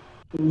we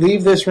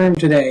leave this room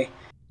today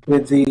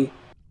with the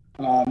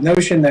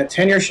notion that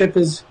tenureship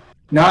is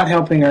not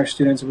helping our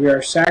students, we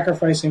are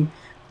sacrificing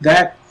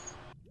that.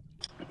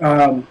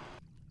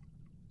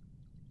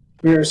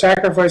 We are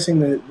sacrificing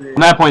the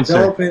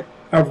development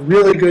of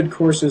really good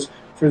courses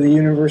for the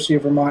University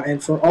of Vermont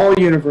and for all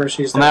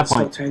universities that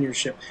instill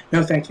tenureship.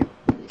 No, thank you.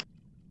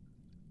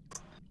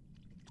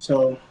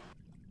 So,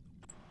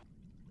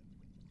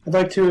 I'd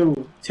like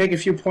to take a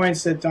few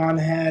points that Don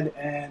had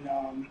and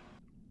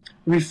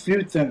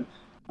refute them.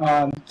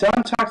 Don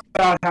talked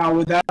about how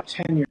without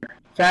tenure,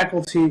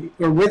 faculty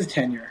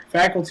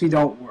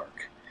don't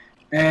work.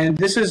 And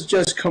this is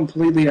just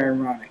completely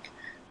ironic.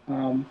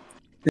 The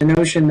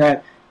notion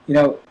that,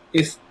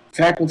 if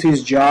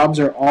faculty's jobs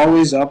are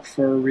always up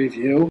for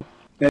review,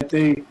 that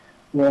they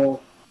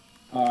will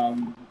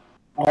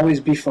always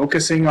be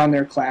focusing on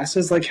their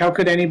classes. Like, how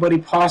could anybody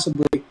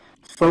possibly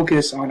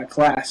focus on a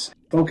class,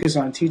 focus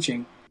on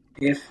teaching,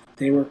 if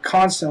they were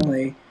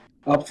constantly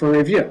up for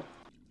review?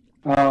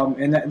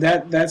 And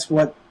that's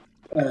what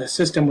a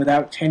system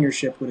without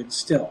tenureship would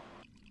instill.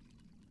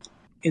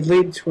 It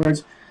leads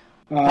towards...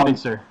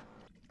 sir.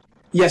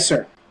 Yes,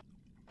 sir.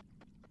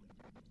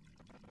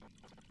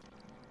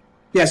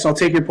 Yes, I'll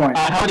take your point.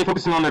 How are they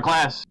focusing on their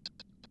class?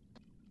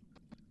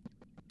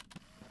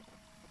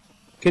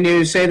 Can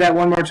you say that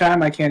one more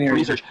time? I can't hear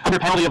Research. Under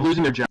penalty of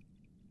losing their job.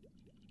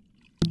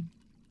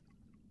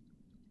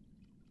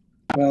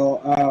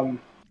 Well,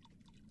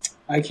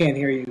 I can't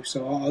hear you,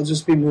 so I'll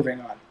just be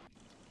moving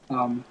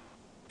on.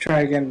 Try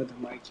again with the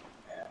mic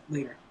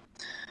later.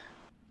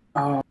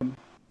 One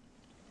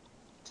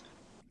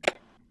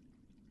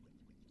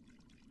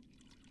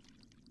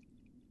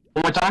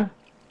more time?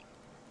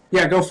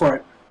 Yeah, go for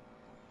it.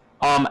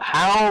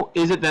 How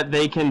is it that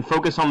they can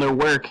focus on their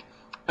work,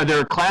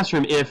 their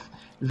classroom, if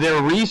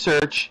their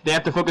research, they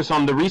have to focus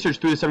on the research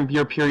through the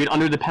 7-year period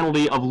under the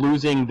penalty of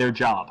losing their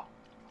job?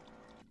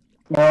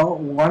 Well,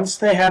 once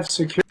they have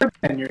secured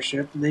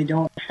tenureship, they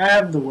don't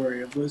have the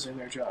worry of losing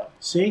their job.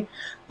 See?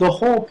 The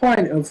whole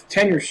point of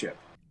tenureship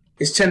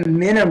is to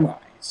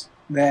minimize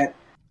that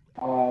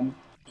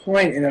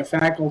point in a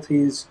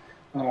faculty's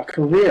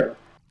career,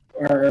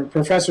 or a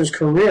professor's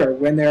career,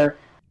 when they're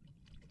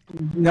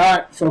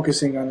not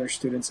focusing on their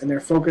students and they're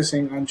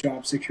focusing on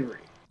job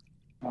security.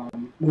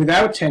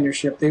 Without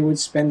tenureship, they would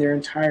spend their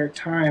entire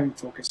time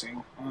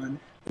focusing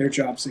on their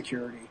job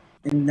security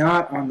and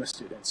not on the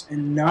students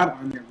and not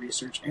on their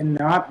research and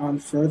not on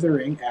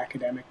furthering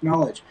academic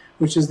knowledge,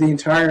 which is the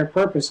entire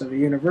purpose of a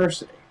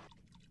university.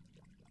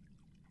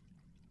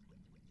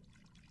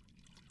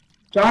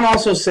 John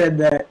also said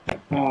that,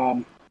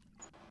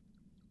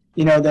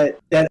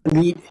 that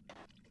elite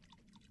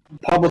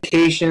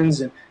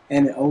publications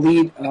and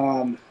elite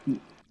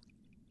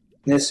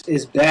this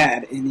is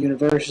bad in the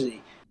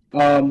university.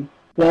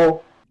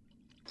 Well,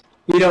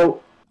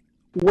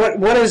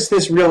 what is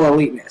this real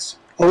eliteness?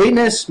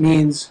 Eliteness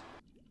means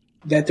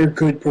that they're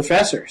good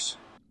professors.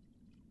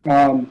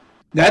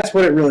 That's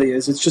what it really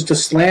is. It's just a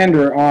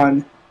slander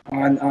on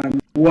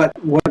what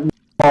we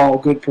call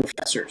good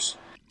professors.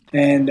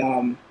 And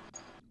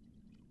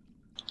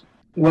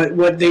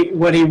what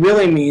he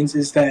really means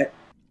is that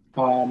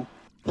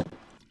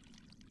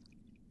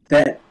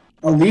that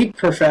elite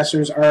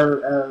professors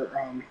are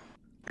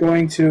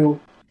going to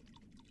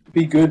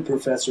be good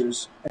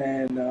professors,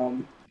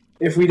 and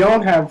if we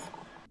don't have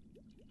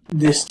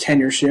this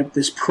tenureship,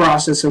 this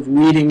process of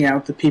weeding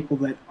out the people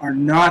that are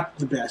not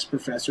the best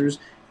professors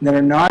and that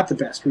are not the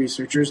best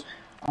researchers,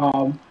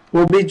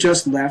 we'll be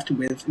just left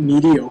with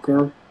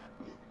mediocre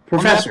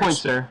professors. On that point,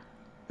 sir.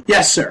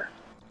 Yes, sir.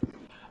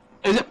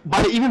 Is it,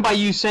 even by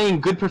you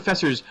saying good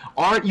professors,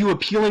 aren't you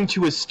appealing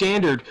to a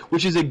standard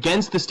which is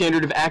against the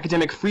standard of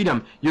academic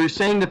freedom? You're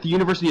saying that the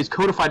university has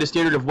codified a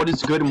standard of what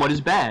is good and what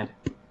is bad.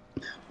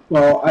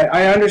 Well,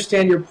 I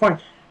understand your point,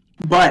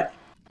 but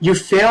you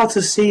fail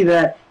to see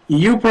that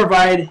you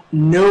provide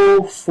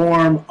no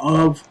form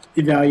of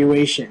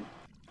evaluation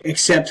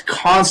except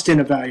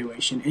constant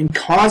evaluation. And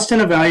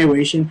constant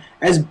evaluation,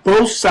 as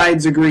both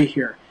sides agree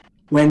here,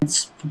 when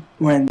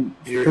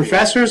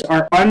professors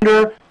are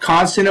under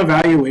constant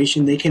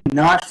evaluation, they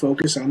cannot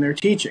focus on their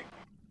teaching.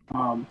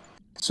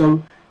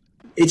 So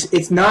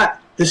it's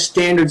not the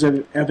standards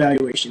of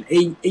evaluation.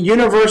 A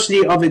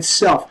university of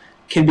itself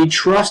can be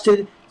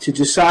trusted to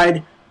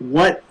decide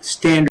what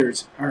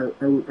standards are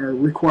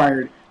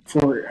required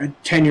for a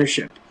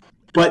tenureship.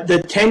 But the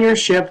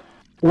tenureship,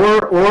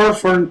 or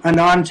for a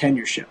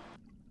non-tenureship.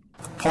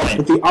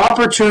 But the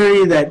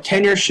opportunity that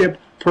tenureship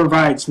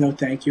provides, no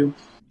thank you,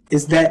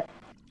 is that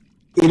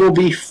it'll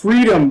be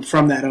freedom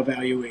from that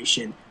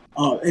evaluation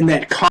and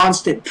that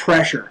constant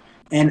pressure,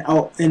 and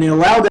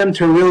allow them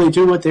to really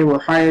do what they were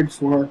hired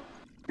for,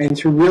 and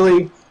to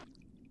really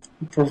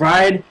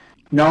provide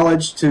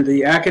knowledge to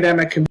the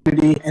academic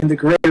community and the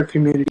greater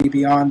community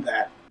beyond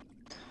that.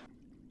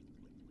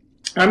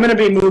 I'm going to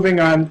be moving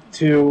on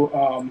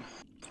to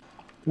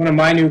one of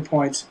my new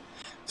points,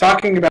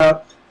 talking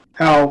about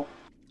how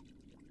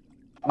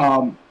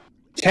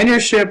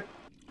tenureship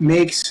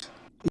makes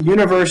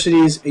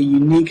universities a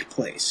unique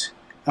place.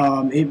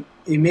 It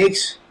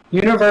makes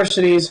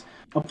universities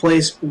a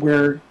place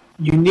where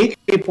unique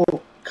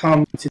people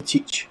come to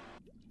teach.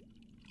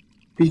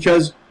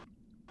 Because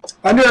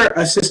under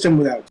a system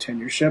without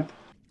tenureship,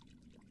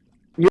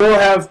 you'll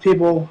have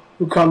people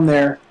who come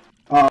there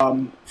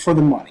for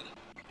the money,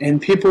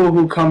 and people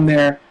who come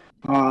there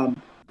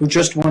who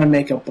just want to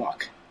make a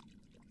buck.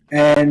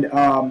 And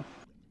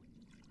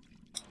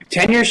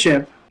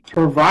tenureship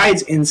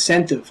provides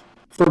incentive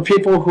for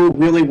people who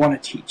really want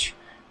to teach,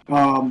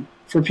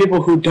 for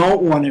people who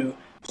don't want to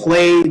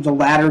play the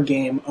ladder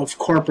game of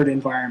corporate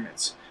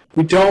environments.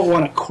 We don't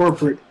want a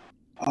corporate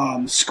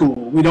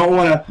school. We don't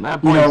want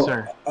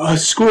a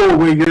school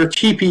where your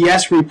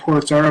TPS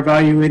reports are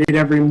evaluated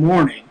every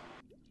morning.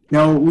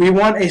 No, we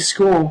want a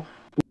school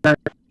where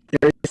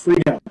there is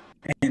freedom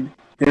and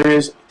there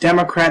is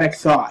democratic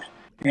thought,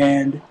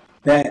 and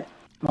that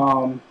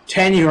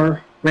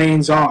tenure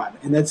reigns on.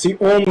 And that's the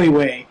only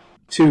way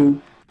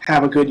to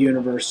have a good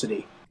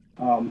university.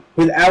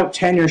 Without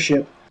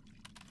tenureship,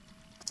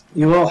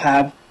 you will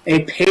have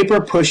a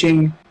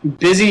paper-pushing,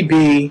 busy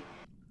bee,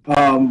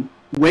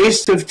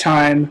 waste of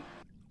time,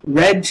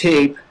 red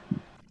tape,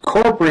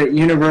 corporate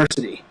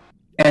university.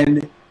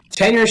 And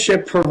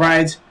tenureship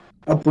provides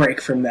a break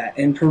from that,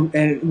 and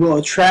will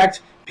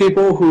attract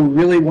people who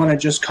really want to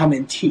just come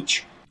and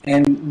teach,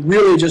 and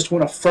really just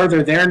want to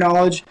further their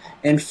knowledge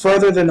and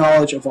further the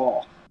knowledge of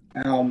all.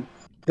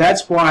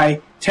 That's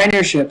why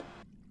tenureship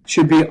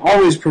should be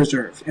always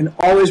preserved, and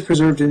always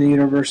preserved in the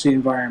university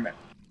environment.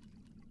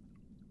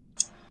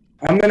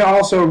 I'm going to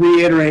also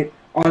reiterate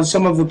on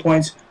some of the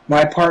points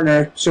my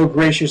partner so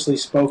graciously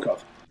spoke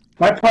of.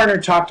 My partner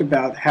talked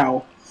about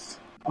how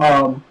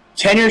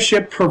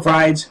tenureship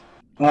provides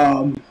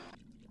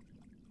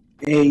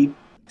a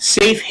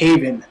safe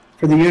haven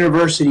for the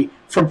university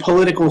from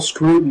political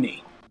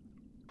scrutiny.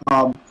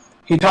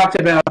 He talked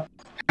about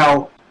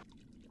how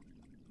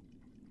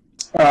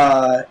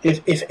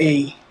if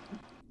a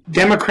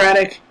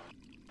democratic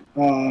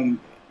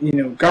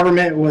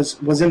government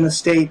was in the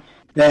state,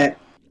 that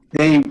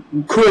they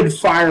could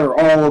fire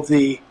all of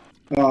the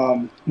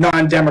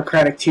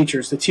non-democratic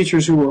teachers, the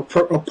teachers who were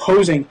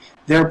opposing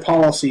their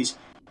policies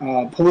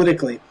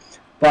politically.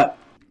 But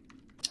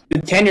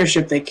with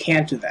tenureship, they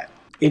can't do that.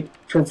 It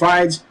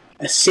provides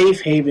a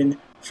safe haven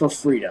for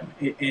freedom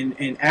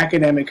and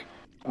academic.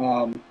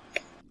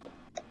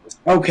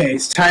 Okay,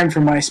 it's time for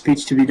my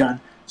speech to be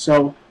done.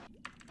 So,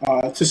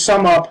 to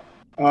sum up,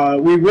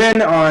 we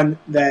win on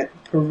that.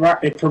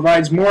 It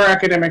provides more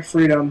academic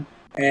freedom,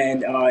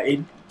 and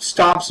it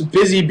stops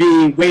busy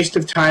bee, waste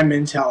of time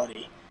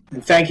mentality.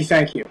 And thank you.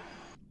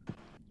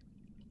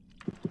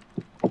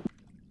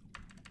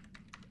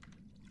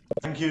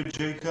 Thank you,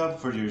 Jacob,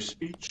 for your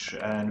speech.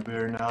 And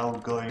we're now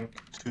going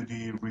to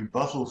the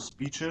rebuttal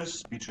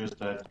speeches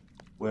that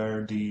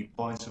where the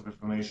points of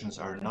information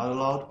are not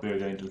allowed. We're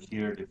going to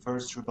hear the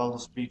first rebuttal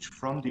speech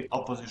from the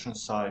opposition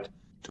side.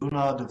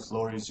 Tuna, the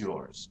floor is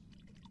yours.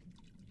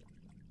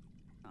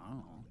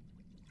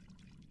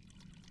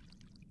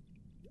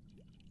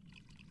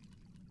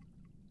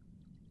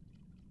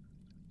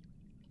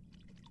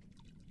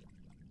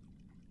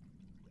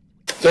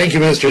 Thank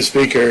you, Mr.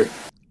 Speaker.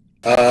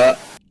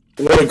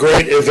 What a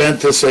great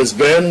event this has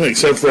been,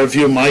 except for a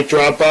few mic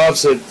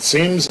drop-offs. It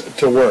seems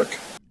to work.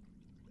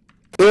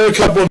 There are a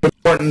couple of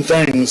important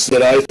things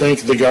that I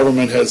think the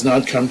government has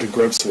not come to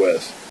grips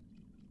with.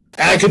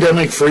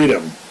 Academic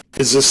freedom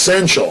is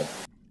essential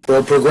for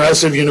a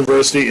progressive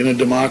university in a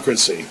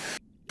democracy.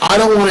 I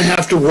don't want to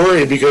have to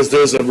worry because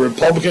there's a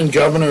Republican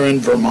governor in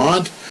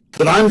Vermont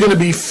that I'm going to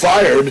be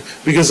fired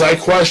because I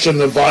question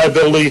the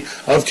viability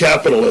of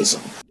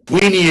capitalism.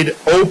 We need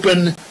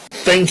open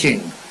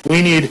thinking.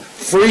 We need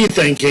free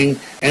thinking,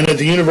 and at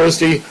the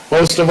university,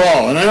 most of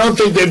all. And I don't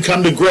think they've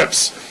come to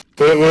grips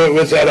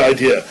with that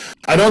idea.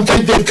 I don't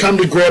think they've come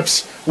to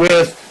grips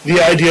with the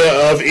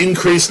idea of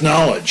increased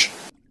knowledge.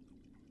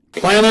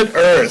 Planet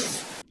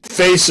Earth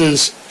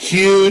faces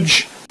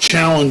huge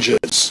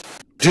challenges.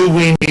 Do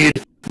we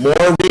need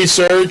more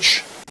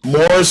research,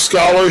 more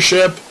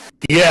scholarship?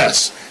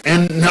 Yes,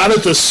 and not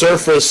at the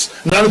service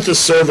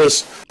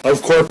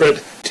of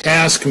corporate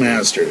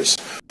taskmasters.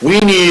 We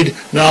need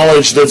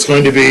knowledge that's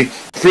going to be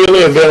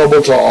freely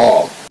available to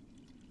all.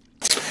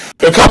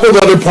 A couple of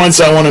other points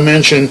I want to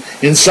mention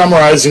in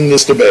summarizing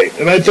this debate,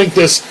 and I think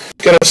this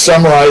kind of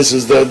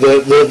summarizes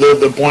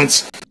the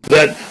points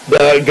that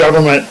the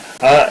government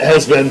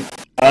has been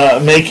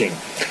making.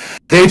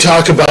 They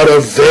talk about a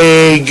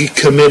vague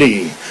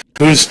committee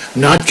who's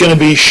not going to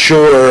be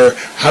sure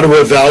how to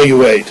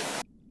evaluate.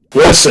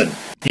 Listen,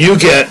 you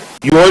get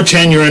your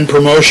tenure and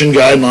promotion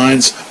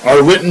guidelines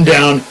are written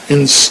down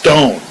in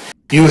stone.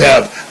 You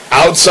have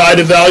outside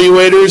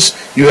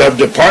evaluators, you have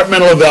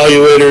departmental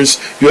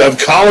evaluators, you have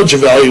college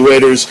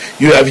evaluators,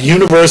 you have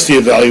university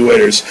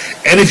evaluators.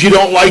 And if you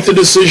don't like the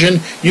decision,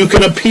 you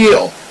can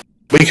appeal,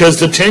 because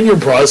the tenure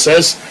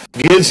process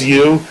gives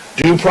you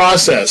due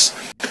process.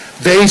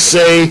 They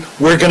say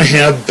we're going to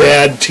have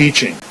bad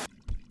teaching.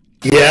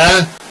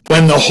 Yeah,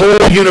 when the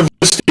whole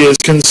university is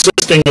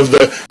consisting of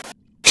the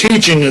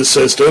teaching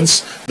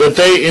assistants that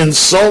they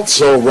insult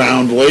so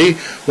roundly,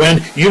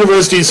 when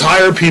universities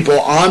hire people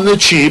on the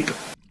cheap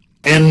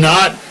and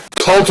not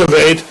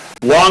cultivate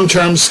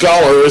long-term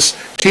scholars,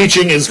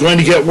 teaching is going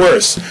to get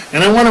worse.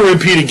 And I want to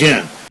repeat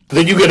again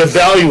that you get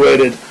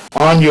evaluated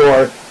on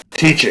your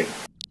teaching.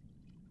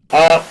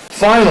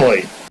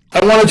 Finally,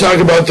 I want to talk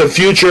about the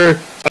future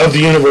of the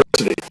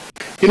university.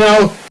 You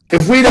know,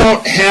 if we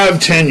don't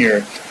have tenure,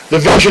 the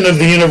vision of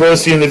the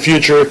university in the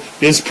future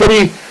is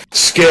pretty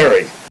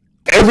scary.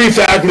 Every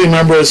faculty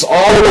member is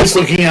always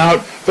looking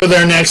out for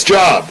their next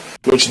job,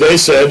 which they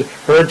said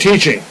hurt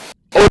teaching.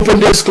 Open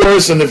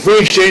discourse and the free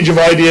exchange of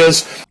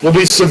ideas will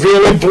be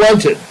severely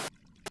blunted.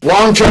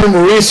 Long-term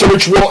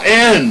research will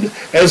end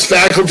as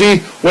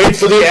faculty wait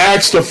for the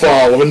axe to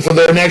fall and for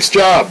their next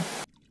job.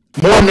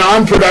 More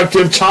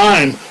non-productive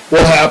time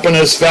will happen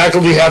as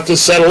faculty have to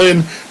settle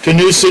in to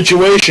new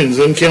situations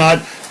and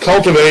cannot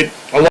cultivate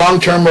a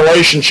long-term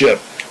relationship.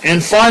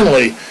 And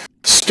finally,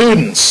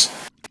 students.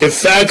 If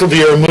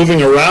faculty are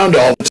moving around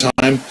all the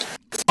time,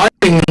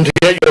 finding them to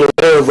get your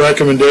letter of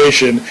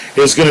recommendation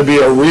is going to be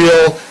a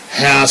real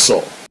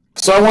hassle.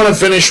 So I want to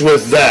finish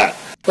with that.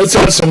 Let's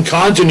have some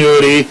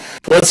continuity.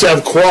 Let's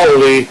have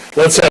quality.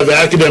 Let's have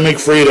academic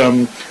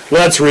freedom.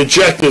 Let's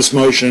reject this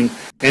motion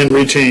and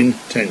retain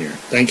tenure.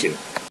 Thank you.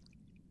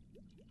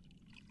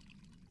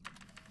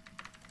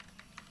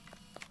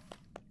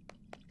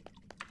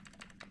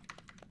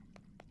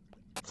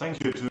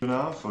 Thank you,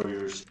 Tuna, for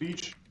your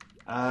speech.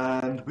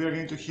 And we are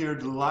going to hear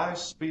the live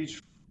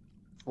speech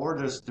for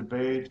this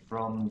debate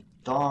from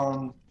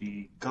Don,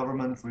 the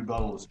government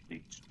rebuttal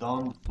speech.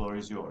 Don, the floor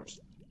is yours.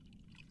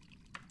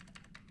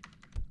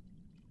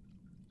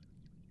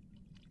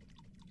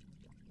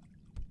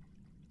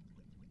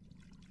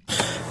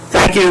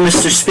 Thank you,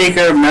 Mr.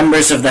 Speaker,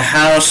 members of the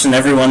House, and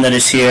everyone that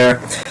is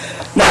here.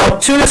 Now,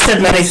 Tuna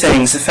said many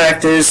things. The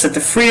fact is that the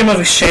freedom of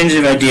exchange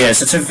of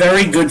ideas, it's a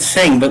very good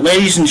thing, but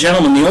ladies and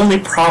gentlemen, the only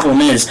problem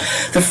is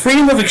the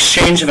freedom of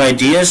exchange of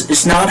ideas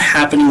is not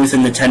happening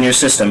within the tenure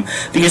system,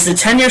 because the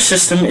tenure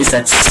system is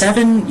that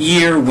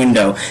 7-year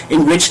window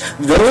in which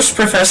those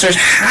professors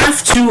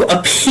have to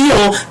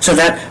appeal to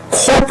that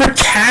corporate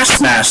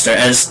taskmaster,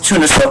 as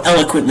Tuna so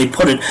eloquently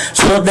put it,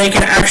 so that they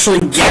can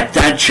actually get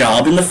that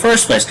job in the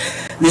first place.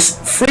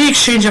 This free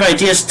exchange of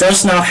ideas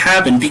does not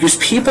happen because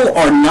people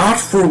are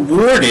not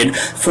rewarded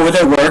for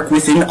their work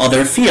within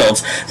other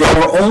fields. They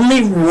are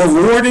only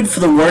rewarded for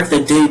the work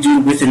that they do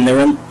within their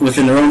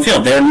own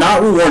field. They are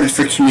not rewarded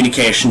for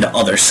communication to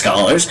other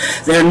scholars.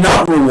 They are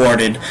not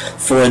rewarded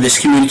for this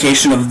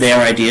communication of their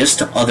ideas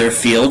to other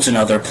fields and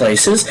other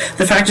places.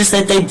 The fact is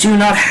that they do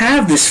not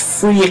have this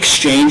free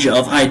exchange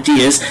of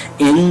ideas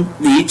in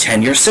the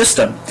tenure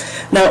system.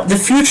 Now, the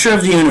future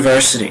of the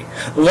university.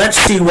 Let's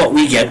see what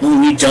we get when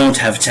we don't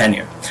have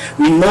tenure.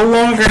 We no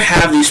longer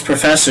have these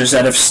professors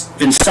that have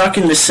been stuck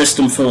in the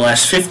system for the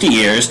last 50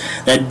 years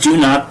that do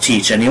not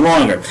teach any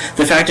longer.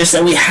 The fact is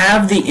that we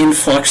have the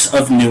influx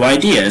of new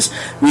ideas.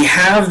 We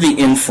have the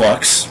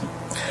influx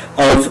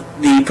of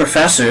the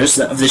professors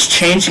of this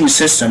changing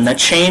system that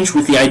change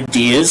with the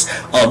ideas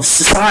of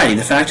society.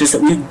 The fact is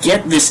that we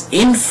get this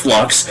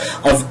influx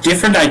of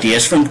different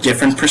ideas from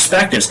different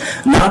perspectives,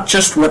 not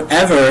just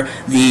whatever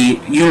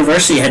the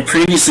university had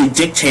previously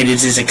dictated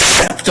is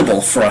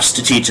acceptable for us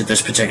to teach at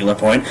this particular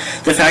point.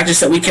 The fact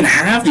is that we can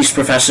have these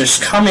professors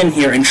come in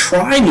here and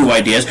try new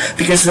ideas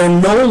because they're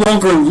no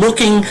longer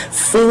looking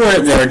for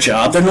their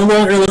job. They're no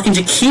longer looking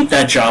to keep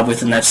that job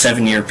within that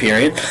 7-year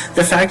period.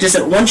 The fact is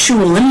that once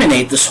you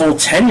eliminate this whole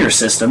tenure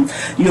system,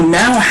 you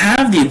now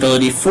have the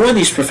ability for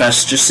these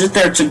professors to sit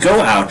there, to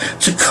go out,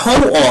 to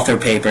co-author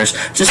papers,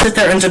 to sit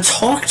there and to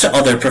talk to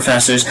other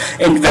professors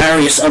in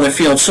various other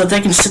fields so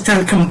they can sit there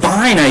and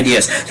combine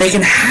ideas. They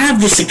can have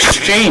this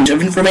exchange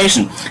of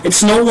information.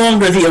 It's no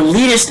longer the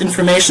elitist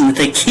information that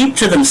they keep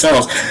to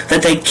themselves,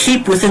 that they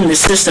keep within the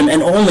system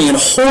and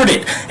hoard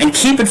it and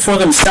keep it for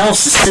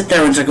themselves to sit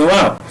there and to go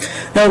out.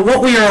 Now,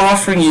 what we are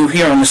offering you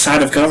here on the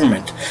side of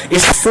government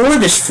is for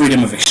this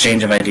freedom of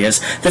exchange of ideas.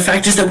 The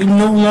fact is that we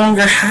no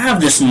longer have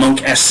this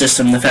monk-esque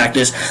system. The fact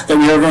is that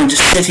we are going to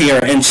sit here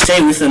and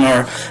stay within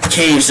our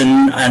caves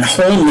and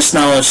hone this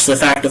knowledge to the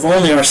fact of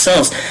only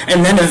ourselves,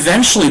 and then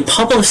eventually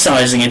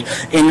publicizing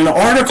it in an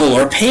article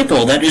or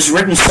paper that is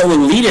written so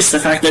elitist, the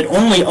fact that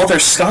only other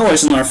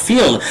scholars in our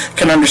field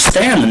can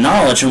understand the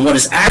knowledge and what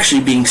is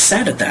actually being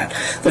said at that.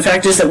 The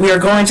fact is that we are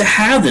going to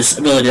have this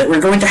ability, that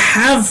we're going to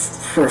have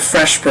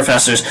fresh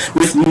professors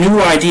with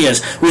new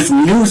ideas, with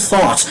new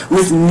thoughts,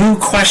 with new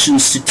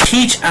questions to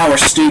teach our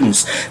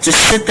students, to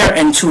sit there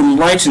and to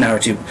enlighten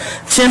our students.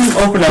 Tim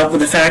opened up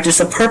with the fact is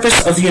the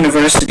purpose of the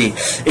university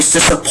is to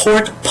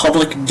support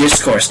public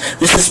discourse.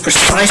 This is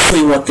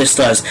precisely what this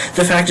does.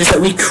 The fact is that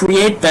we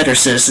create better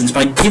citizens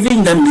by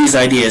giving them these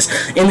ideas.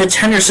 In the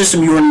tenure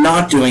system, you are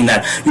not doing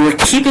that. You are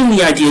keeping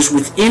the ideas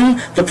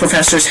within the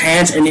professor's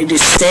hands, and it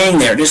is staying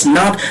there. It is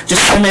not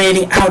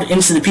disseminating out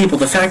into the people.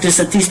 The fact is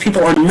that these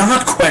people are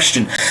not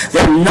questioned.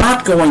 They're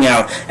not going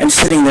out and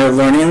sitting there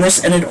learning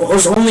this, and it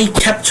was only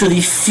kept to the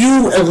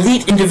few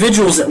elite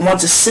individuals that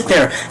want to sit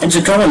there and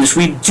to go on this.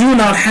 We do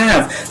not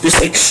have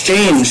this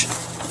exchange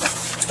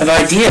of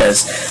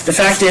ideas. The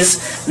fact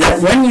is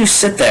that when you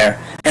sit there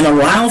and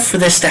allow for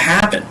this to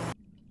happen,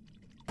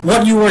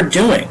 what you are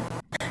doing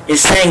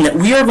is saying that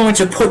we are going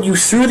to put you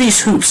through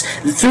these hoops,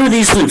 through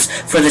these loops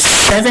for the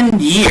 7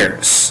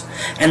 years.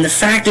 And the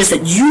fact is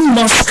that you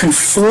must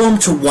conform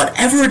to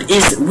whatever it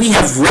is that we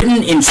have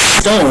written in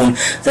stone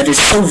that is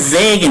so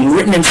vague and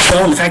written in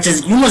stone. The fact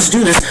is that you must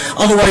do this,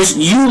 otherwise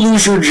you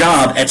lose your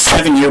job at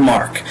 7-year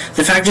mark.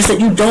 The fact is that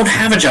you don't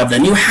have a job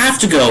then. You have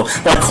to go,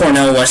 like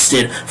Cornel West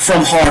did,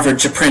 from Harvard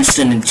to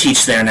Princeton and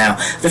teach there now.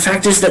 The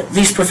fact is that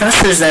these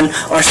professors then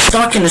are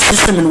stuck in a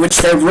system in which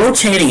they're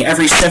rotating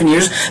every 7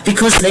 years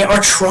because they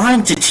are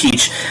trying to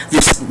teach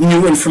this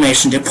new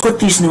information, to put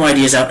these new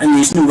ideas out in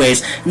these new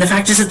ways. And the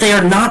fact is that they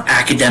are not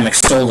academics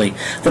solely.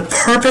 The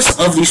purpose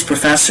of these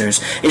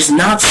professors is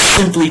not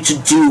simply to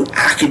do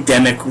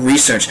academic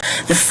research.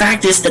 The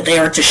fact is that they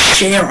are to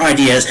share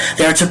ideas.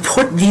 They are to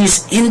put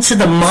these into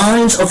the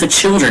minds of the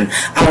children,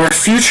 our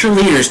future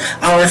leaders,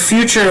 our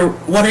future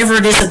whatever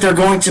it is that they're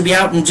going to be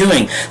out and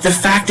doing. The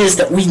fact is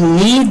that we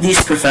need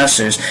these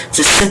professors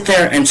to sit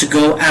there and to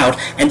go out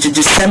and to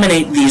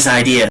disseminate these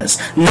ideas,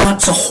 not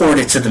to hoard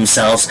it to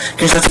themselves,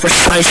 because that's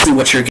precisely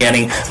what you're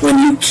getting when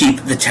you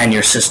keep the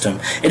tenure system.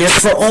 It is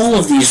for all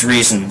of these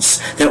reasons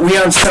that we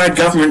outside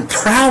government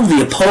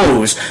proudly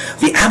oppose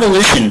the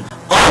abolition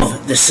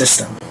of the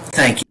system.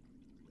 Thank you.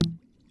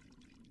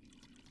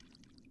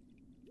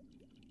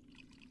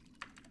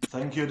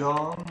 Thank you,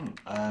 Don,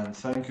 and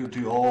thank you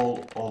to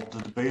all of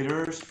the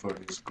debaters for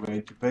this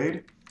great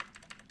debate.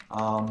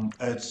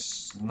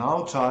 It's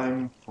now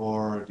time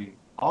for the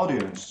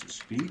audience to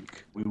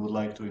speak. We would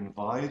like to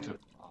invite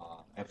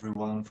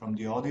everyone from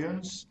the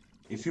audience.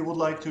 If you would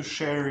like to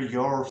share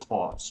your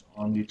thoughts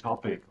on the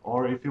topic,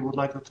 or if you would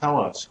like to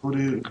tell us who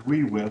do you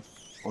agree with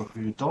or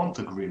who you don't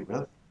agree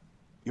with,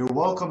 you're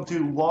welcome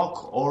to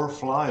walk or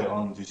fly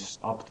on this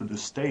up to the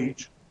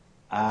stage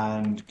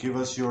and give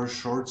us your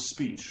short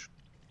speech.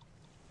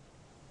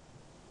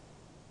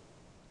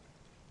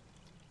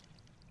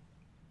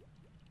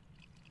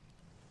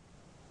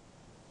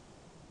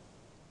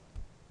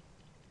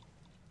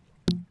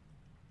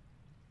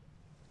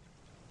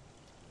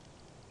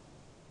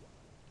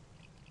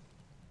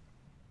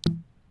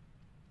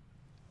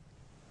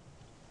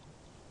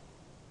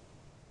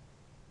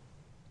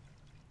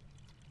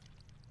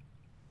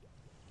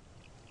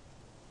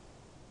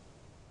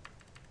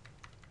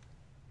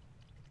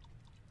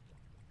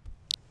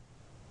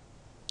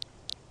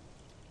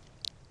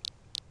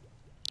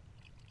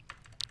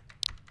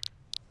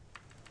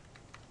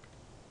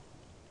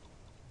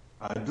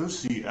 I do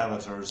see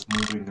avatars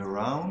moving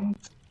around,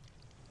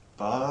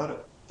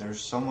 but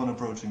there's someone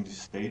approaching the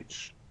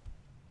stage.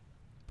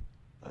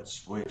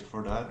 Let's wait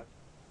for that.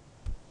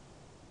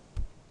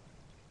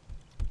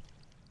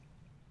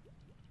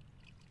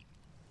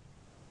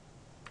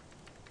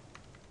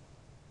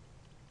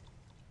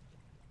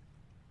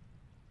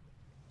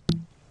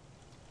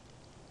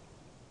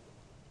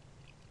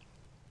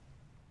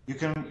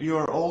 You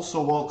are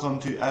also welcome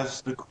to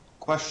ask the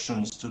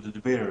questions to the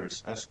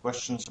debaters, ask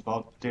questions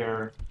about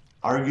their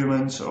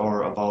arguments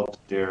or about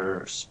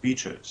their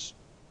speeches.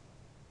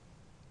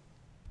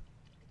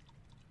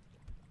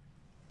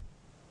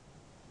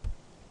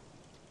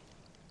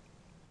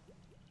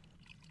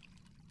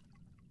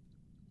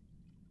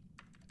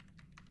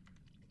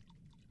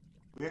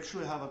 We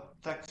actually have a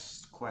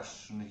text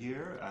question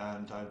here,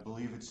 and I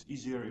believe it's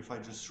easier if I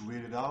just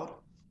read it out.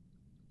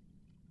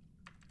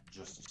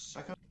 Just a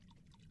second.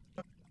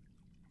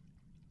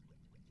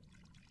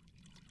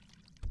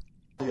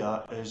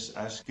 is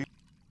asking,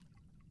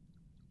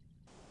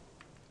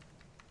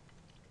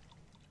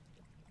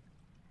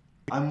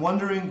 I'm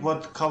wondering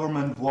what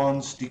government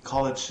wants the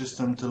college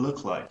system to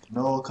look like.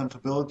 No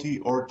accountability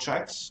or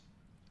checks?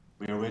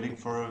 We are waiting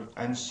for an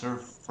answer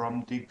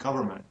from the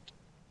government.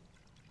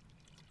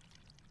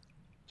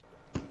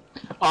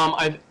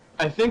 I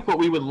think what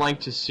we would like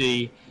to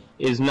see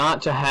is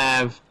not to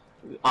have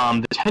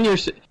the tenure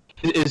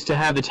is to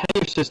have the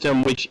tenure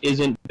system which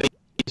isn't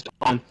based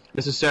on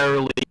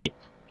necessarily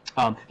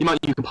the amount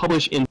you can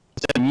publish in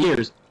 7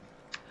 years,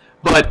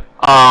 but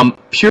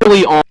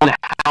purely on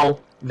how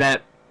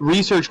that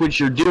research which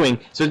you're doing.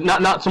 So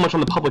not so much on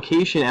the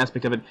publication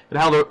aspect of it, but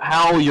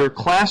how your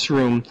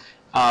classroom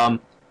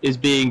is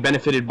being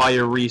benefited by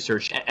your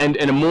research, and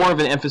a more of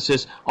an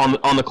emphasis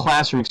on the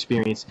classroom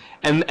experience.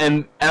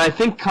 And I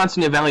think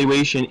constant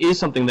evaluation is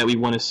something that we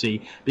want to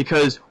see,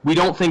 because we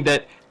don't think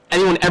that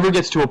anyone ever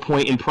gets to a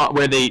point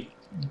where they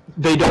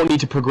don't need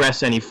to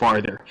progress any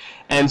farther.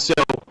 And so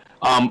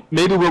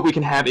maybe what we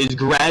can have is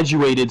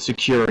graduated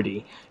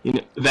security,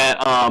 that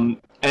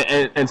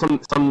and some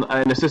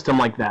in a system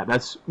like that.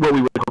 That's what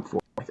we would hope for,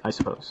 I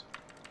suppose.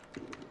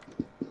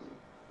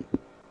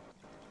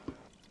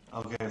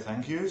 Okay,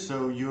 thank you.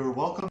 So you're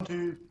welcome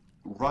to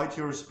write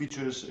your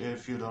speeches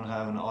if you don't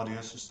have an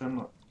audio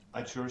system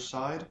at your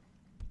side,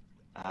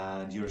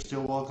 and you're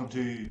still welcome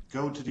to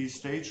go to the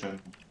stage and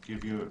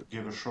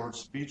give a short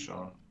speech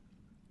on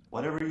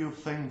whatever you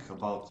think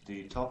about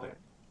the topic.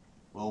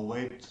 We'll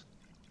wait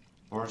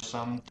for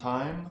some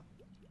time.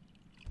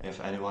 If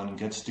anyone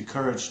gets the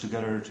courage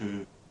together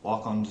to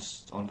walk on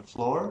the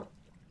floor.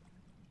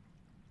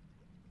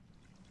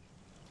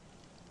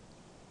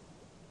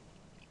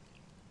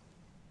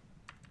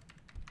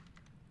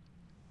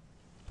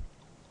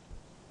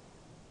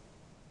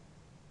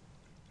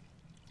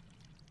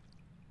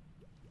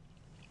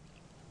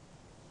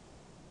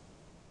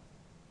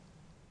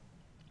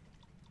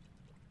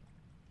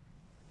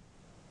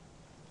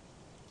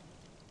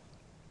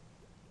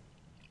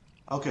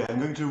 Okay, I'm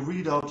going to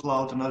read out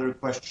loud another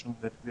question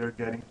that we are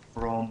getting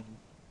from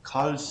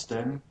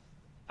Carlsten,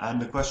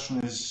 and the question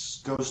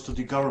goes to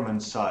the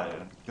government side.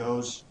 It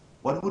goes,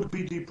 what would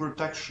be the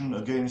protection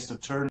against the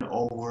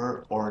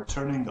turnover or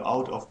turning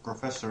out of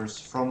professors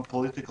from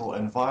political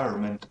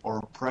environment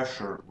or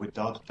pressure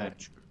without tenure?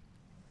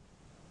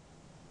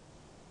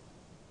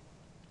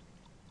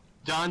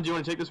 John, do you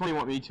want to take this one, or you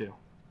want me to?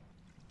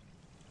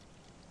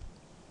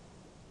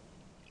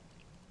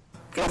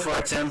 Go for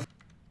it, Tim.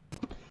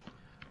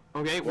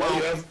 Okay, Well,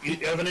 you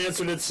haven't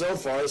answered it so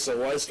far, so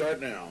why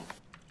start now?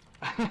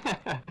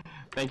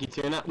 Thank you,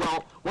 Tuna.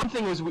 Well, one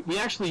thing is we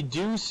actually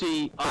do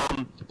see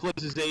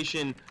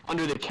politicization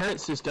under the current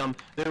system.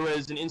 There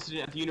was an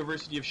incident at the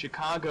University of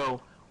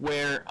Chicago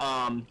where,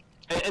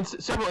 and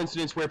several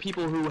incidents where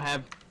people who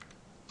have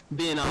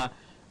been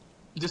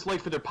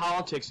disliked for their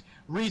politics,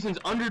 reasons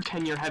under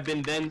tenure have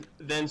been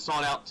then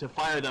sought out to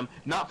fire them,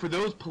 not for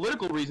those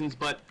political reasons,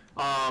 but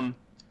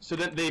so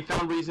that they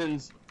found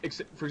reasons,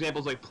 for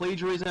example, like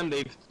plagiarism.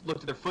 They've looked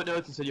at their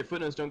footnotes and said your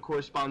footnotes don't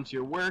correspond to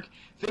your work,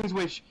 things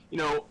which,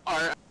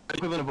 are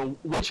equivalent of a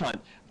witch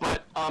hunt.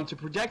 But to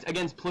protect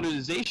against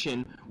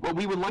politicization, what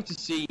we would like to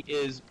see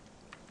is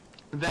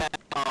that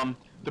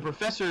the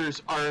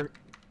professors are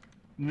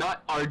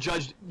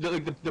judged,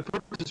 the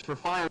purposes for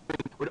firing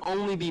would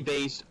only be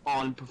based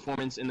on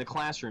performance in the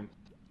classroom.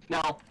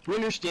 Now, we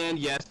understand,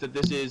 yes, that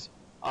this is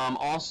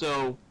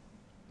also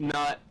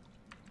not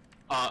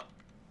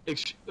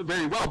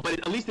very well, but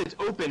at least it's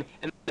open,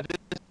 and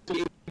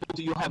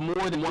you'll have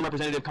more than one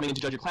representative coming in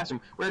to judge your classroom.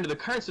 Where under the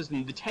current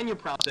system, the tenure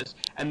process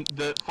and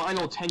the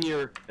final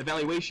tenure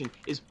evaluation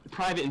is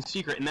private and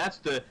secret, and that's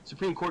the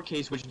Supreme Court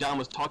case which Don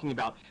was talking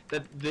about,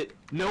 that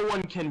no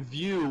one can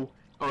view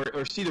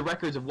or see the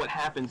records of what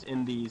happens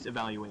in these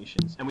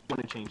evaluations, and we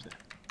want to change that.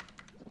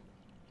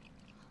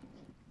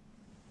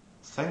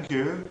 Thank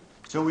you.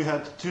 So we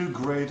had two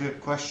great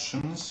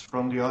questions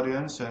from the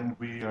audience, and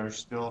we are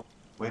still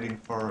waiting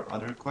for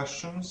other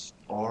questions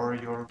or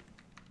your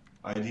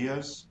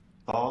ideas,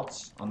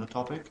 thoughts on the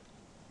topic.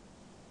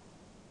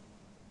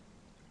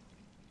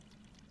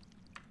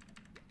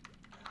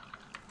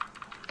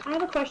 I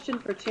have a question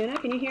for Tuna.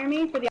 Can you hear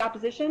me, for the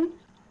opposition?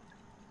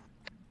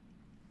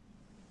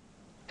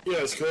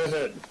 Yes, go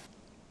ahead.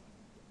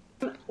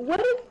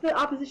 What is the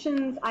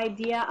opposition's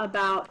idea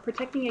about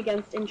protecting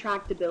against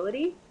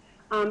intractability?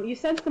 You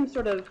said some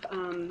sort of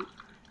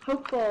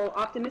hopeful,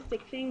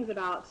 optimistic things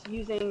about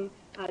using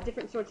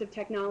different sorts of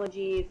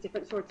technologies,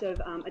 different sorts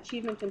of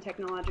achievements in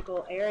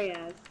technological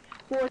areas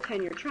for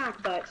tenure track,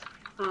 but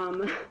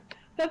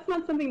that's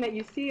not something that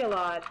you see a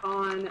lot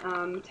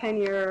on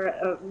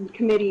tenure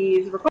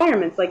committees'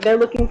 requirements. Like, they're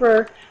looking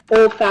for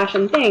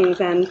old-fashioned things,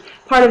 and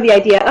part of the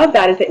idea of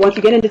that is that once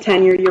you get into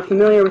tenure, you're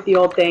familiar with the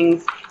old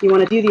things, you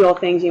want to do the old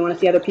things, you want to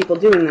see other people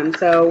doing them.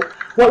 So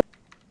what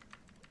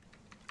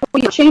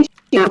we change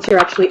once you're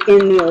actually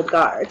in the old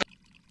guard?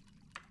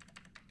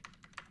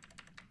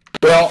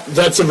 Well,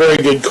 that's a very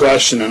good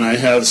question, and I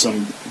have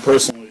some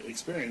personal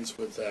experience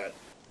with that.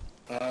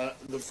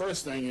 The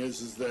first thing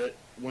is that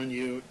when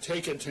you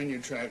take a tenure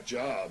track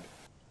job,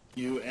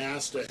 you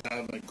ask to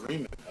have an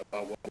agreement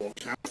about what will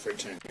count for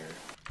tenure.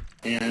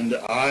 And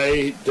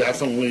I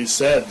definitely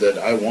said that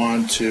I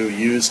want to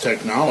use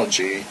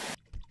technology.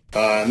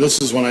 And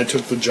this is when I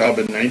took the job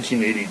in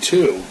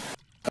 1982.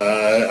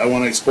 I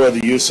want to explore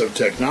the use of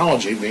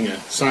technology, being a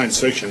science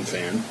fiction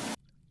fan.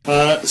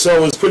 So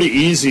it was pretty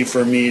easy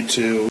for me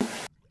to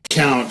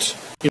count,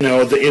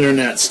 the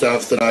internet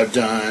stuff that I've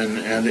done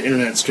and the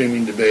internet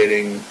streaming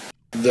debating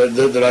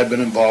that I've been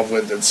involved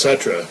with,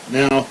 etc.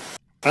 Now,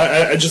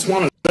 I just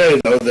want to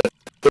say, though, that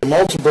the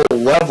multiple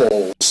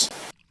levels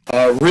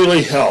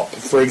really help.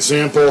 For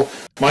example,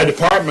 my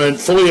department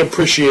fully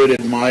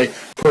appreciated my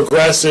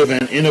progressive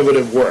and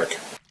innovative work.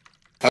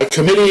 A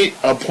committee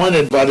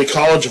appointed by the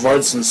College of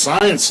Arts and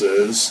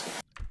Sciences,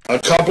 a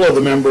couple of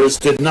the members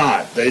did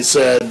not. They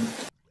said,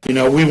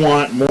 we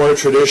want more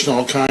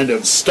traditional kind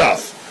of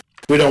stuff.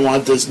 We don't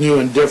want this new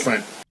and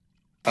different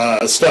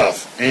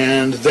stuff.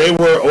 And they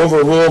were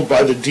overruled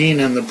by the dean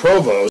and the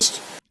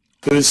provost,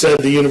 who said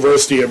the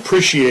university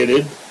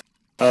appreciated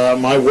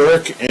my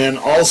work, and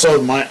also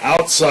my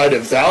outside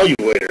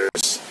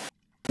evaluators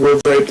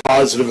were very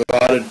positive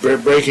about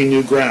it, breaking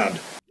new ground.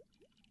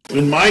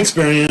 In my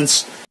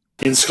experience,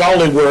 in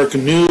scholarly work,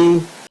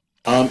 new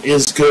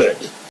is good.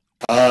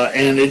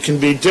 And it can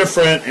be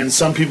different, and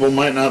some people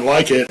might not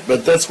like it,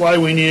 but that's why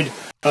we need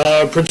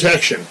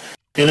protection.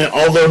 And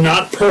although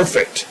not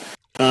perfect,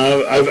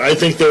 I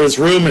think there is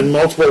room in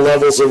multiple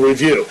levels of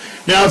review.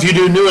 Now, if you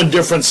do new and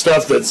different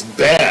stuff that's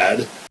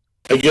bad,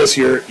 I guess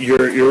you're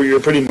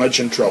pretty much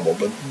in trouble.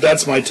 But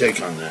that's my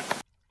take on that.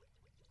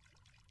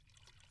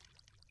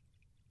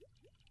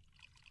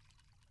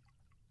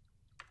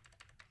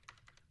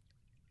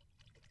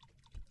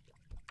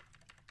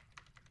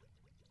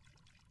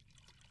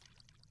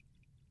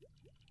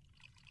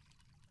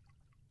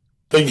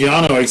 I think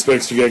Yano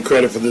expects to get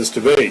credit for this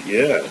debate,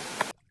 yeah.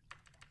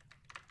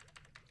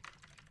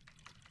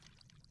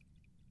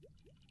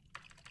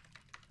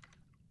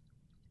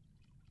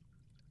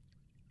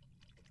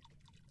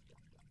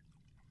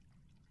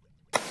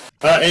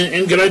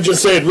 And can I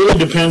just say, it really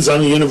depends on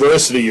the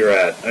university you're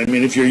at. I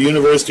mean, if your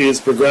university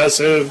is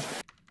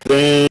progressive,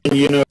 then,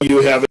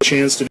 you have a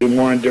chance to do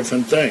more and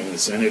different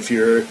things. And if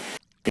you're,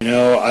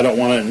 I don't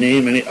want to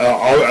name any,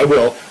 I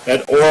will,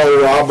 at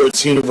Oral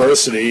Roberts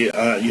University,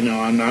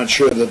 I'm not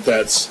sure that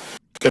that's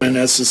going to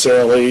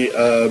necessarily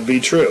be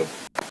true.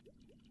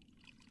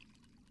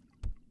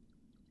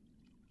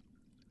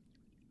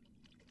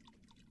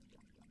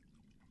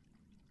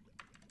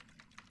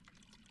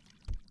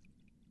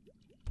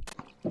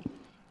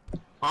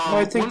 Well,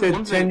 I think that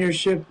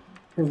tenureship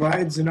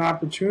provides an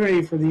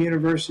opportunity for the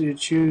university to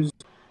choose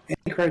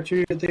any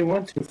criteria that they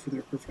want to for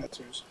their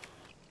professors.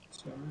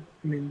 So,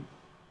 I mean,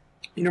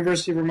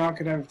 University of Vermont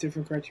could have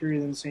different criteria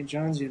than St.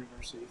 John's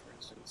University, for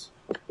instance.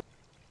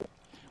 But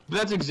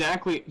that's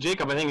exactly,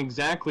 Jacob, I think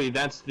exactly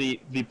that's the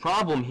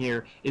problem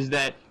here, is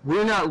that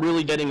we're not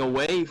really getting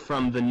away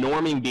from the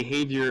norming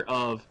behavior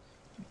of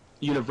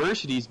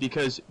universities,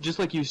 because, just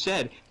like you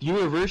said, the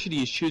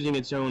university is choosing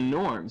its own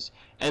norms.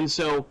 And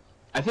so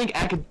I think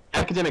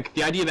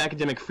the idea of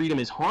academic freedom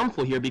is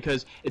harmful here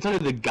because it's under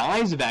the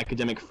guise of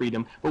academic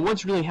freedom, but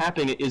what's really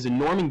happening is a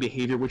norming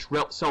behavior which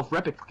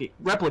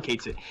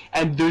self-replicates it.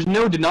 And there's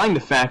no denying the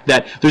fact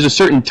that there's a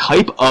certain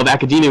type of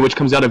academia which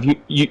comes out of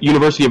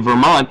University of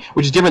Vermont,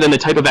 which is different than the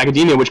type of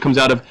academia which comes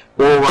out of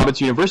Oral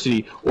Roberts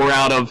University, or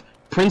out of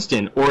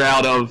Princeton, or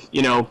out of,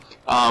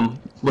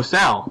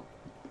 LaSalle.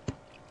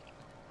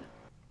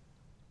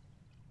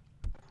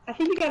 I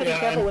think you got to be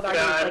careful with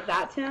arguments like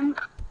that, Tim.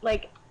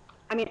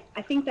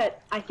 I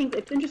think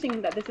it's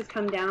interesting that this has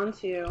come down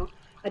to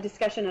a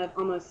discussion of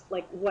almost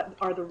like what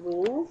are the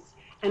rules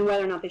and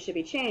whether or not they should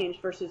be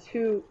changed versus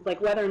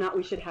whether or not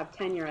we should have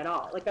tenure at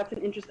all. Like, that's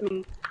an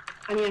interesting.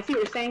 I mean, I see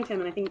what you're saying, Tim,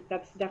 and I think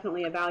that's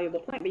definitely a valuable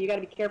point. But you got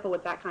to be careful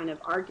with that kind of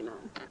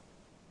argument.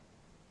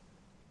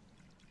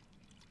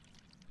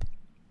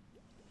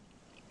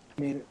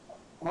 I mean,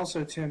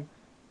 also, Tim,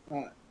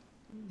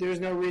 there's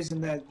no reason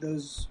that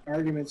those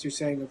arguments you're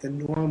saying with the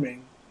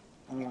norming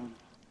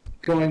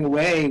going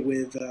away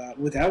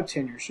without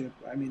tenureship.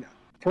 I mean,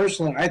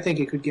 personally, I think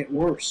it could get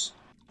worse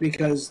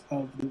because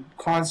of the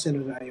constant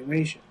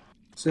evaluation.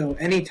 So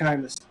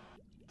anytime a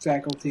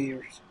faculty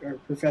or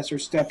professor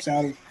steps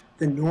out of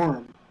the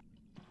norm,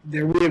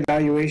 their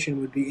reevaluation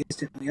would be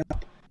instantly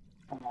up,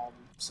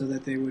 so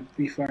that they would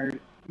be fired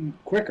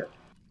quicker.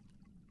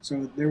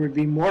 So there would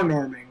be more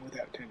norming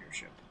without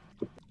tenureship.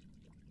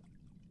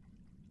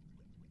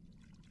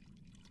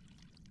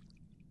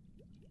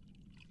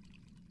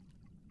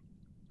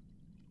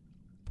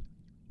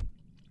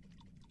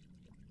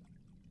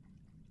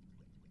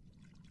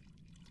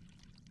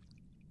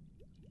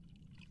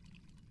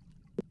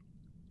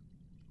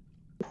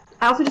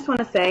 I also just want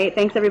to say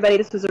thanks, everybody.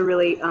 This was a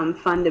really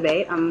fun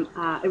debate.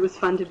 It was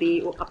fun to be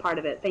a part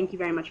of it. Thank you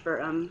very much for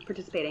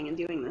participating and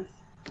doing this.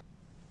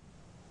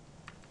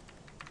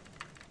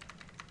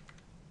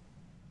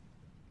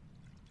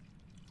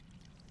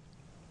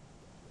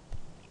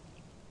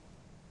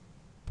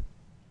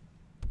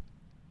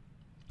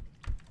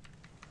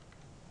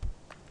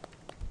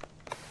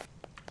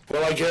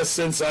 Well, I guess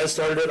since I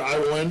started it, I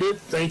will end it.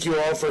 Thank you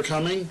all for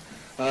coming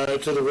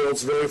to the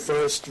world's very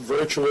first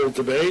virtual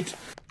debate.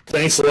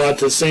 Thanks a lot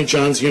to St.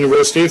 John's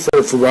University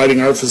for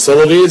providing our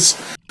facilities.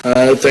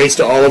 Thanks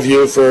to all of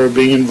you for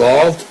being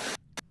involved.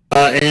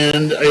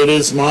 And it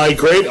is my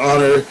great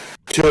honor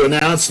to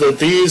announce that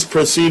these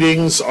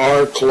proceedings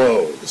are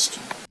closed.